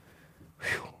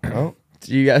 Well,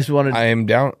 Do you guys want to? I am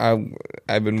down.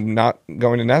 I've been not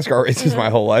going to NASCAR races my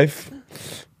whole life.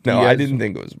 No, You I guys- didn't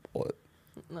think it was a bullet.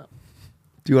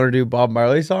 Do you want to do Bob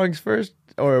Marley songs first,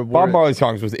 or Bob Marley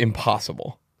songs was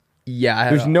impossible. Yeah,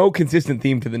 There's no consistent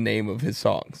theme to the name of his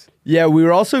songs. Yeah, we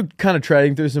were also kind of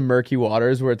treading through some murky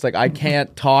waters where it's like I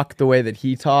can't talk the way that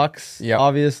he talks. Yep.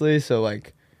 Obviously. So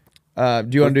like, do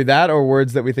you want to do that or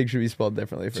words that we think should be spelled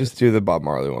differently? First? Just do the Bob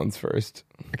Marley ones first.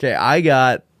 Okay, I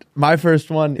got my first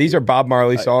one. These are Bob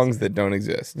Marley songs that don't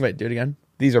exist. Wait, do it again.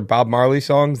 These are Bob Marley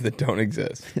songs that don't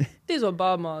exist. These are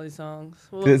Bob Marley songs.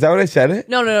 Well, Is that what I said? It.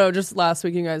 no. Just last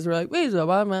week, you guys were like, "These are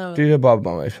Bob Marley." These are Bob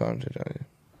Marley songs. that don't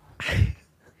exist.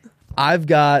 I've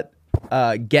got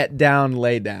Get Down,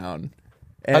 Lay Down.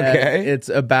 And Okay. It's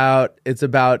about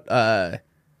a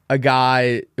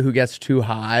guy who gets too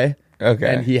high.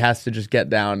 Okay. And he has to just get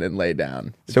down and lay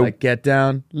down. It's So- like, get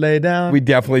down, lay down. We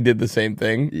definitely did the same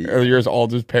thing. Are yours all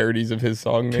just parodies of his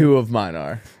song? Two of mine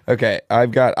are. Okay, I've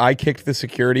got I kicked the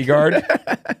security guard.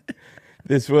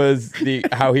 This was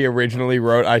how he originally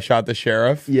wrote I shot the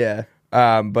sheriff. Yeah.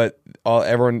 But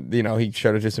everyone, he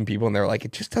showed it to some people and they're like,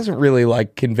 it just doesn't really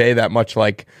like convey that much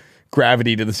like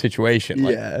gravity to the situation.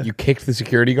 Like, Yeah. you kicked the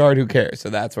security guard, who cares? So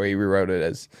that's why he rewrote it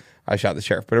as I shot the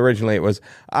sheriff. But originally it was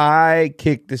I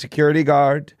kicked the security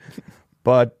guard,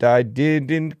 but I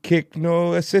didn't kick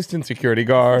no assistant security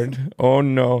guard. Oh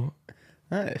no.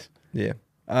 Nice. Yeah.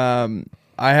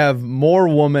 I have More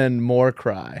Woman, More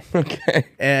Cry. Okay.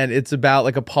 And it's about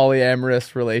like a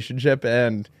polyamorous relationship,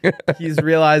 and he's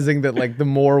realizing that like the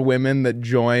more women that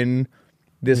join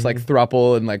this like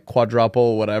throuple and like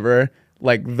quadruple whatever,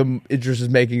 like it just is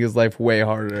making his life way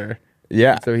harder.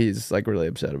 Yeah. So he's like really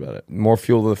upset about it. More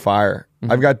fuel to the fire.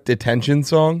 I've got Detention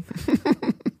Song.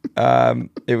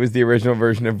 It was the original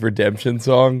version of Redemption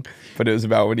Song, but it was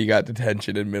about when he got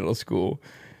detention in middle school.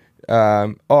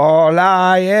 All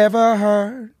I ever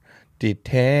heard,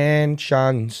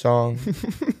 Detention Song.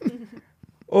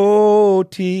 Oh,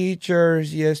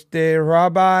 teachers, yes, they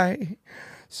rabbi,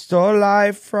 stole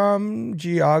life from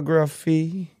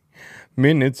geography.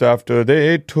 Minutes after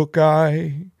they took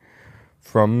I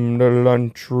from the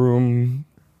lunchroom.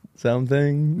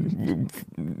 Something.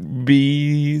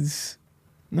 Bees.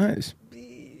 Nice.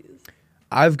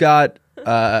 I've got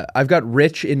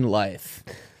Rich in Life,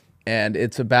 and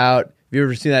it's about. Have you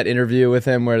ever seen that interview with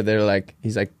him where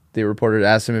he's like the reporter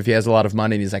asked him if he has a lot of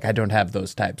money, and he's like, I don't have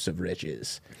those types of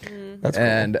riches. That's cool.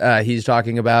 And he's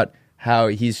talking about how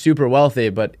he's super wealthy,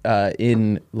 but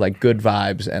in like good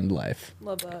vibes and life.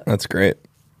 Love that. That's great.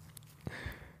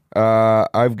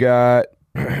 I've got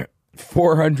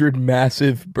 400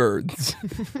 massive birds.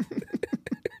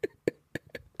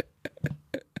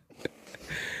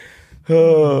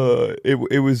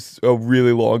 It was a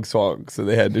really long song, so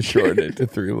they had to shorten it to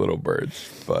 3 little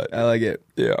birds. But I like it.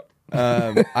 yeah,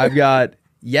 I've got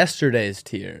Yesterday's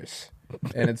Tears,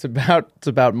 and it's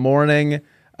about mourning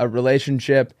a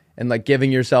relationship and like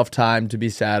giving yourself time to be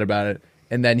sad about it.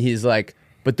 And then he's like,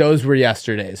 but those were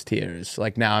yesterday's tears.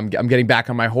 Like now I'm getting back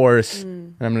on my horse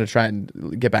and I'm going to try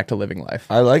and get back to living life.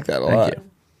 I like that a Thank lot. you.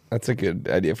 That's a good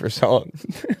idea for a song.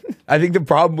 I think the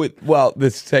problem with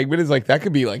this segment is like that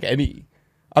could be like any.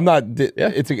 I'm not.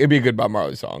 It'd be a good Bob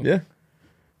Marley song. Yeah.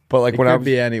 But like It when I could was,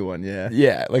 be anyone. Yeah.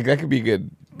 yeah, like that could be good.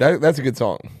 That's a good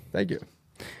song. Thank you.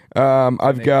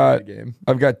 I've Make got it a game.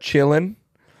 Chillin'.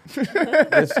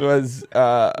 This was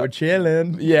We're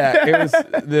chilling. yeah, it was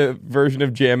the version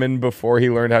of Jammin' before he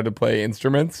learned how to play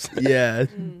instruments. Yeah.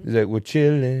 He's like, we're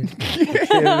chilling, we're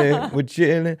chilling, we're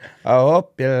chilling. I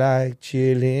hope you like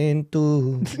chilling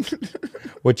too.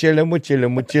 We're chilling, we're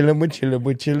chilling, we're chilling, we're chilling,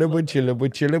 we're chilling, we're chilling, we're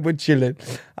chilling, we're chilling.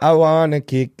 I wanna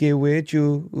kick it with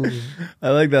you. I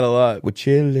like that a lot. We're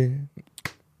chilling.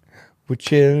 We're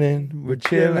chilling. We're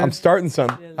chilling. I'm starting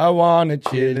something. I wanna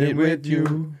chill it with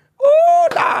you. Ooh,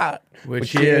 nah. We're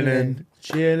chilling.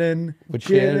 Chilling. We're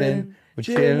chilling. We're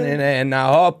chilling. And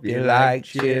I hope you like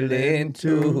chilling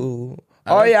too.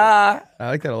 Oh, yeah. I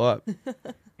like that a lot.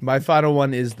 My final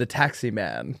one is The Taxi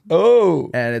Man.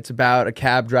 Oh. And it's about a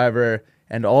cab driver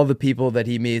and all the people that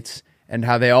he meets and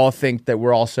how they all think that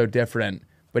we're all so different.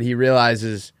 But he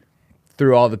realizes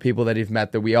through all the people that he's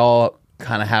met that we all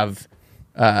kind of have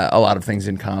a lot of things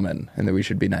in common and that we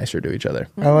should be nicer to each other.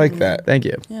 I like that. Thank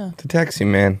you. Yeah. The Taxi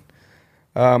Man.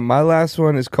 My last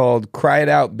one is called Cry It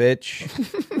Out, Bitch.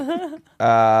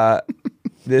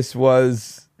 This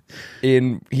was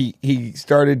he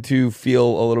started to feel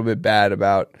a little bit bad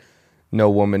about No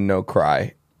Woman, No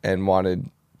Cry and wanted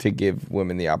to give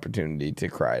women the opportunity to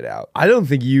cry it out. I don't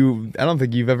think you've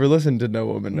ever listened to No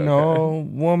Woman, No Cry. No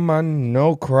woman,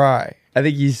 no cry. I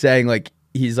think he's saying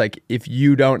he's like, if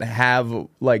you don't have,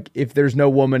 like, if there's no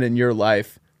woman in your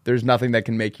life, there's nothing that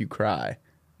can make you cry.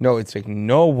 No, it's like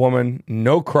no woman,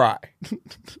 no cry.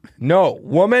 No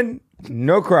woman,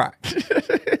 no cry.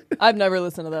 I've never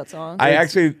listened to that song. I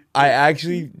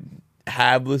actually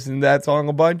have listened to that song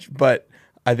a bunch, but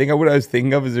I think what I was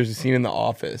thinking of is there's a scene in The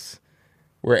Office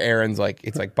where Aaron's like,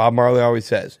 it's like Bob Marley always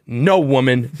says, no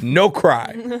woman, no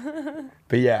cry.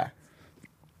 But yeah.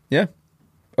 Yeah.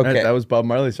 Okay. That was Bob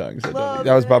Marley songs. That don't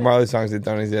That was Bob Marley songs that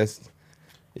don't exist.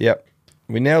 Yep.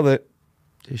 We nailed it.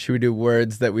 Should we do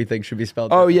words that we think should be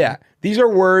spelled Oh, differently? yeah. These are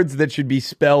words that should be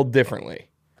spelled differently.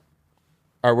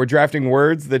 All right, we're drafting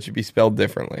words that should be spelled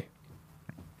differently.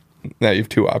 Now you have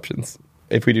 2 options.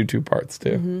 If we do 2 parts,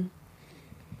 too.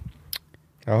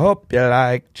 I hope you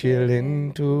like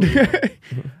chilling too.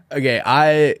 Okay,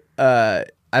 I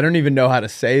don't even know how to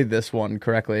say this one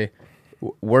correctly.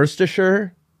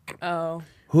 Worcestershire? Oh.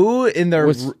 Who in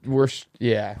their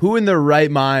Yeah. who in their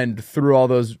right mind threw all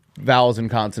those vowels and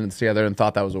consonants together and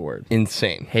thought that was a word?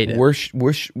 Insane. Hate it.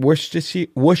 Worcestershire?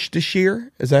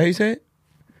 Is that how you say it?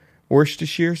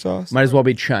 Worcestershire sauce? Might as well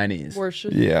be Chinese.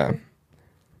 Worship. Yeah.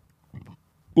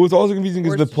 Well, it's also confusing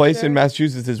because the place in Worcestershire?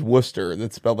 Massachusetts is Worcester,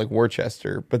 that's spelled like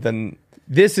Worcester, but then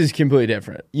This is completely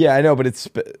different. yeah, I know, but it's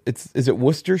is it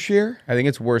Worcestershire? I think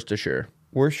it's Worcestershire.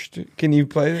 Worcester? Can you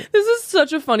play it? This is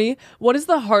such a funny. What is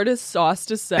the hardest sauce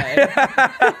to say?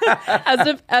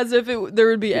 as if there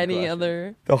would be any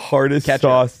other. The hardest Ketchup.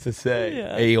 sauce to say.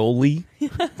 Yeah. Aioli.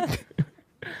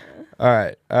 All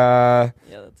right. Yeah,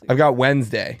 that's I've got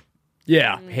Wednesday.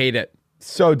 Yeah, hate it.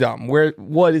 So dumb.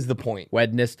 What is the point?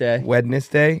 Wednesday.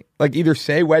 Wednesday? Like either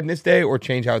say Wednesday or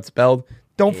change how it's spelled.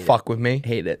 Don't fuck with me.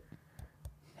 Hate it.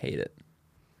 Hate it.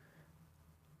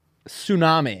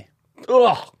 Tsunami.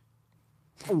 Ugh.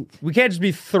 We can't just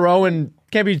be throwing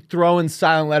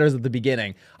silent letters at the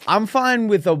beginning. I'm fine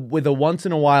with a once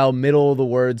in a while middle of the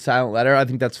word silent letter. I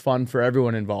think that's fun for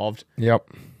everyone involved. Yep.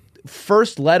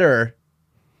 First letter,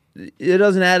 it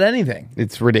doesn't add anything.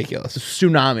 It's ridiculous.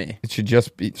 Tsunami. It should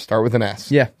just start with an S.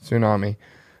 Yeah. Tsunami.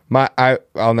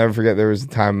 I'll never forget there was a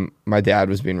time my dad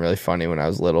was being really funny when I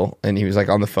was little, and he was like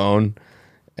on the phone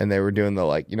and they were doing the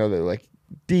like, they're like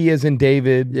D as in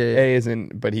David, Yeah. A as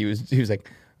in, but he was like,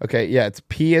 okay, yeah, it's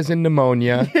P as in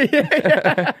pneumonia,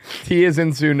 T as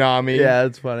in tsunami, Yeah,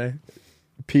 that's funny.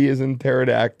 P as in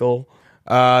pterodactyl,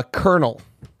 Colonel,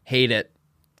 Hate it.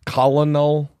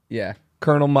 Colonel, Yeah.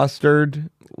 Colonel Mustard.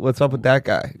 What's up with that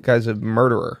guy? Guy's a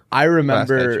murderer. I Last I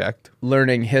remember checked.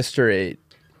 learning history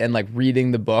and like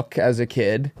reading the book as a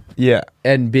kid Yeah.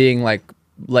 and being like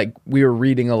we were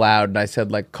reading aloud and I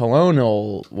said like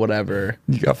colonial whatever.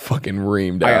 You got fucking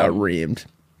reamed I out. got reamed.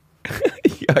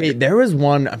 Wait, there was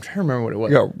one, I'm trying to remember what it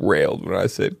was. I got railed when I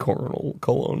said colonel.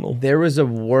 There was a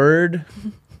word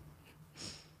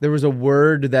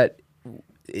that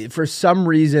for some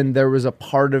reason there was a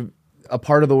part of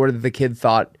the word that the kid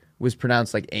thought was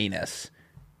pronounced like anus.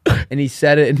 And he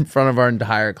said it in front of our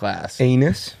entire class.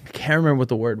 Anus? I can't remember what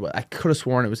the word was. I could have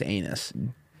sworn it was anus.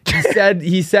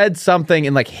 He said something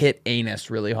and like hit anus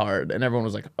really hard, and everyone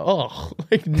was like, "Oh,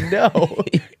 like no,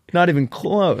 not even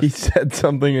close." He said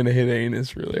something and hit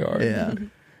anus really hard. Yeah.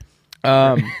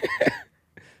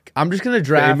 I'm just gonna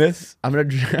draft. Famous? I'm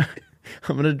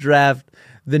gonna draft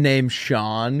the name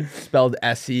Sean, spelled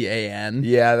Sean.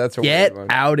 Yeah, that's a Get weird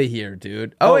one. out of here,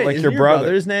 dude. Oh, wait, like isn't your brother.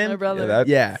 brother's name? My brother. Yeah, that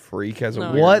Yeah. freak has a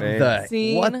No. weird What name. the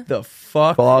Scene. what the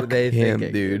fuck? Fuck were they him,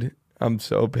 thinking? dude. I'm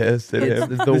so pissed at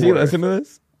him. It's the Does he worst. listen to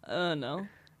this? No.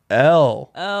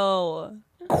 L. Oh.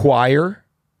 Choir.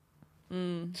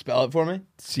 Spell it for me.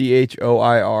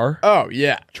 CHOIR. Oh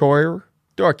yeah, Choir.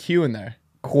 throw a Q in there.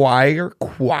 Choir.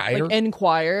 Like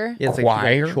inquire. Yeah, it's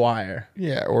Choir? like choir.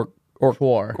 Yeah, or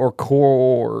Choir.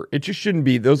 core. It just shouldn't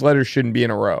be. Those letters shouldn't be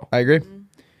in a row. I agree.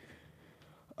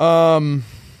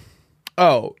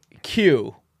 Oh,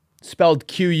 Q, spelled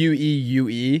Queue.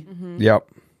 Yep.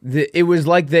 It was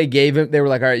like they were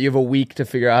like, all right, you have a week to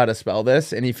figure out how to spell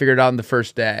this. And he figured it out on the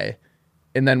first day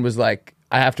and then was like,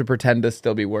 I have to pretend to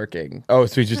still be working. Oh,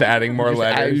 so he's just adding more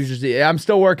letters. I'm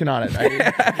still working on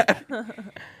it.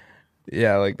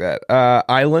 Yeah, like that.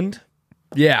 Island.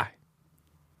 Yeah.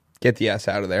 Get the S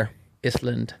out of there.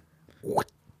 Island.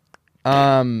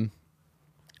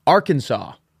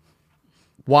 Arkansas.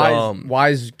 Why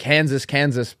is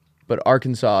Kansas, but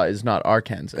Arkansas is not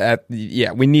Arkansas?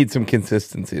 Yeah, we need some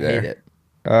consistency there. Hate it.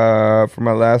 For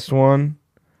my last one,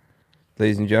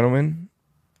 ladies and gentlemen,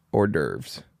 hors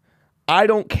d'oeuvres. I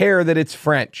don't care that it's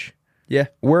French. Yeah.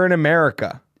 We're in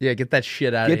America. Yeah, get that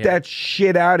shit out of Get here. that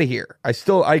shit out of here. I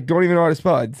don't even know how to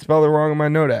spell it. I spelled it wrong in my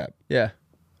note app. Yeah.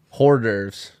 Hors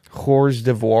d'oeuvres. Hors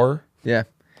d'oeuvre. Yeah.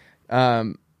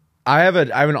 I have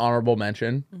an honorable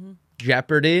mention.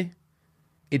 Jeopardy.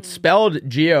 It's spelled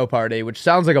Geopardy, which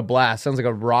sounds like a blast. Sounds like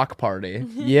a rock party.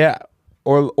 Yeah.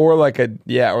 Or like a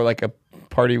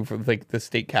party for like the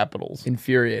state capitals.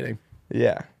 Infuriating.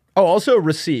 Yeah. Oh, also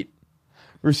receipt.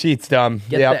 Receipt's dumb.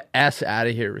 Get Yep. the S out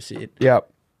of here, receipt. Yep.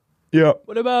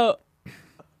 What about?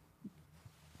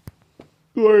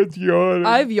 Lawrence yawned.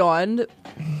 I've yawned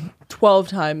 12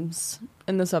 times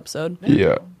in this episode.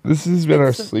 Yeah. This has been our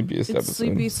It's sleepiest It's episode.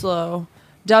 sleepy slow.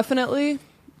 Definitely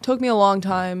took me a long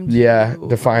time. Yeah,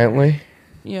 defiantly.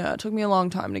 Yeah, it took me a long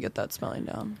time to get that spelling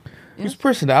down. Whose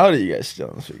personality you guys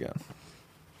stealing this weekend?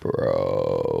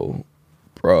 Bro,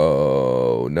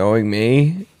 knowing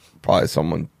me, probably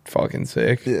someone fucking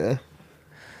sick. Yeah.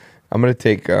 I'm gonna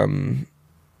take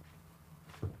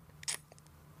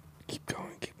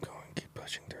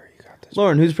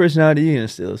Lauren, whose personality are you gonna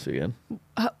steal this weekend?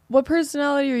 What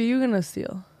personality are you gonna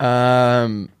steal?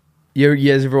 You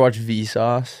guys ever watch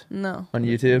Vsauce No. on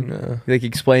YouTube? No. He like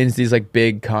explains these like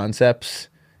big concepts,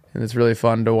 and it's really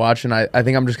fun to watch. And I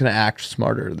think I'm just gonna act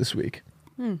smarter this week.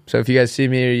 So if you guys see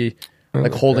me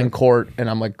like holding court and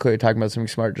I'm like clearly talking about something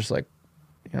smart, just like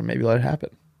maybe let it happen.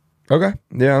 Okay.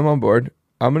 Yeah, I'm on board.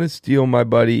 I'm gonna steal my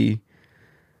buddy's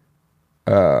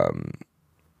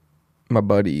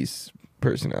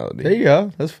personality. There you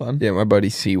go. That's fun. Yeah, my buddy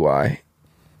CY.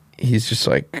 He's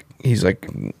like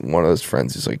one of those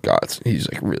friends who's like he's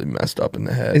like really messed up in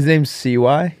the head. His name's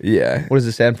CY. Yeah. What does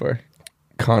it stand for?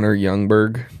 Connor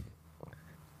Youngberg.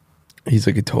 He's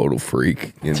like a total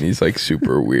freak and he's like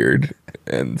super weird.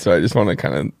 And so I just want to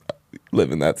kind of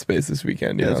live in that space this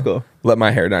weekend. Yeah, that's cool. Let my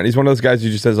hair down. He's one of those guys who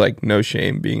just has like no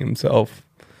shame being himself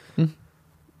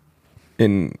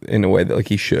in a way that like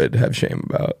he should have shame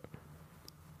about.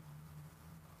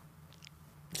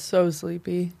 So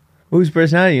sleepy. Whose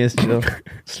personality is still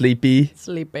Sleepy?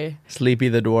 Sleepy. Sleepy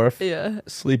the dwarf. Yeah.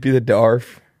 Sleepy the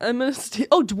Dwarf. I'm gonna steal.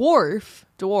 Oh, dwarf.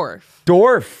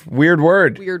 Dwarf. Weird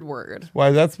word. Weird word. Why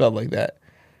is that spelled like that?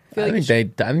 I think they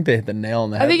hit the nail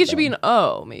on the head. I think it should with be that an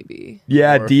O, maybe.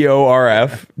 Yeah, Dwarf.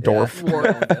 DORF. Dwarf.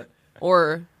 Dwarf.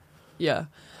 Or, yeah.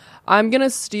 I'm gonna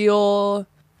steal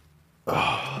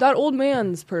that old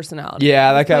man's personality.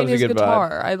 Yeah, that guy Playing was a his good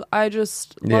guitar. I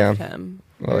just love Yeah. him.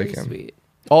 I like Very him. Sweet.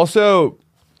 one. Also,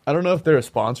 I don't know if they're a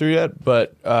sponsor yet,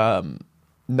 but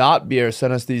Not Beer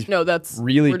sent us these. No, that's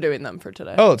really. we're doing them for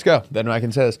today. Oh, let's go. Then I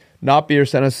can say this. Not Beer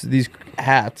sent us these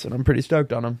hats, and I'm pretty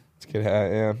stoked on them. It's a good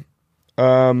hat, yeah.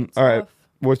 All right. Tough.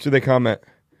 What should they comment?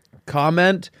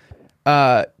 Comment.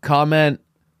 What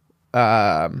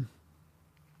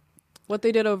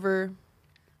they did over.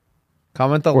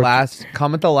 Comment the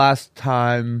last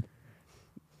time.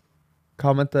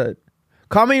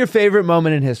 Comment your favorite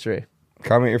moment in history.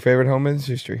 Comment your favorite home in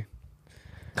history.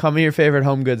 Comment your favorite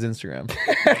home goods Instagram.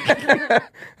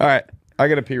 All right. I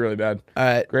got to pee really bad. All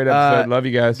right. Great episode. Love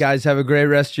you guys. Guys, have a great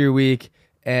rest of your week.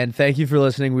 And thank you for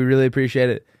listening. We really appreciate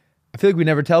it. I feel like we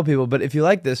never tell people, but if you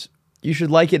like this, you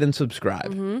should like it and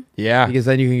subscribe. Yeah. Because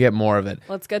then you can get more of it.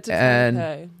 Let's get to 10K.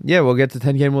 And yeah, we'll get to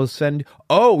 10K and we'll send.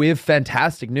 Oh, we have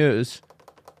fantastic news.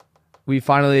 We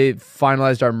finally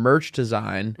finalized our merch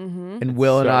design, and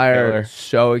Will and So I are killer.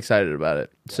 so excited about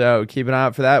it. So keep an eye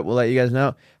out for that. We'll let you guys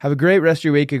know. Have a great rest of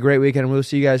your week, a great weekend, and we'll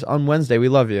see you guys on Wednesday. We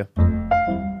love you.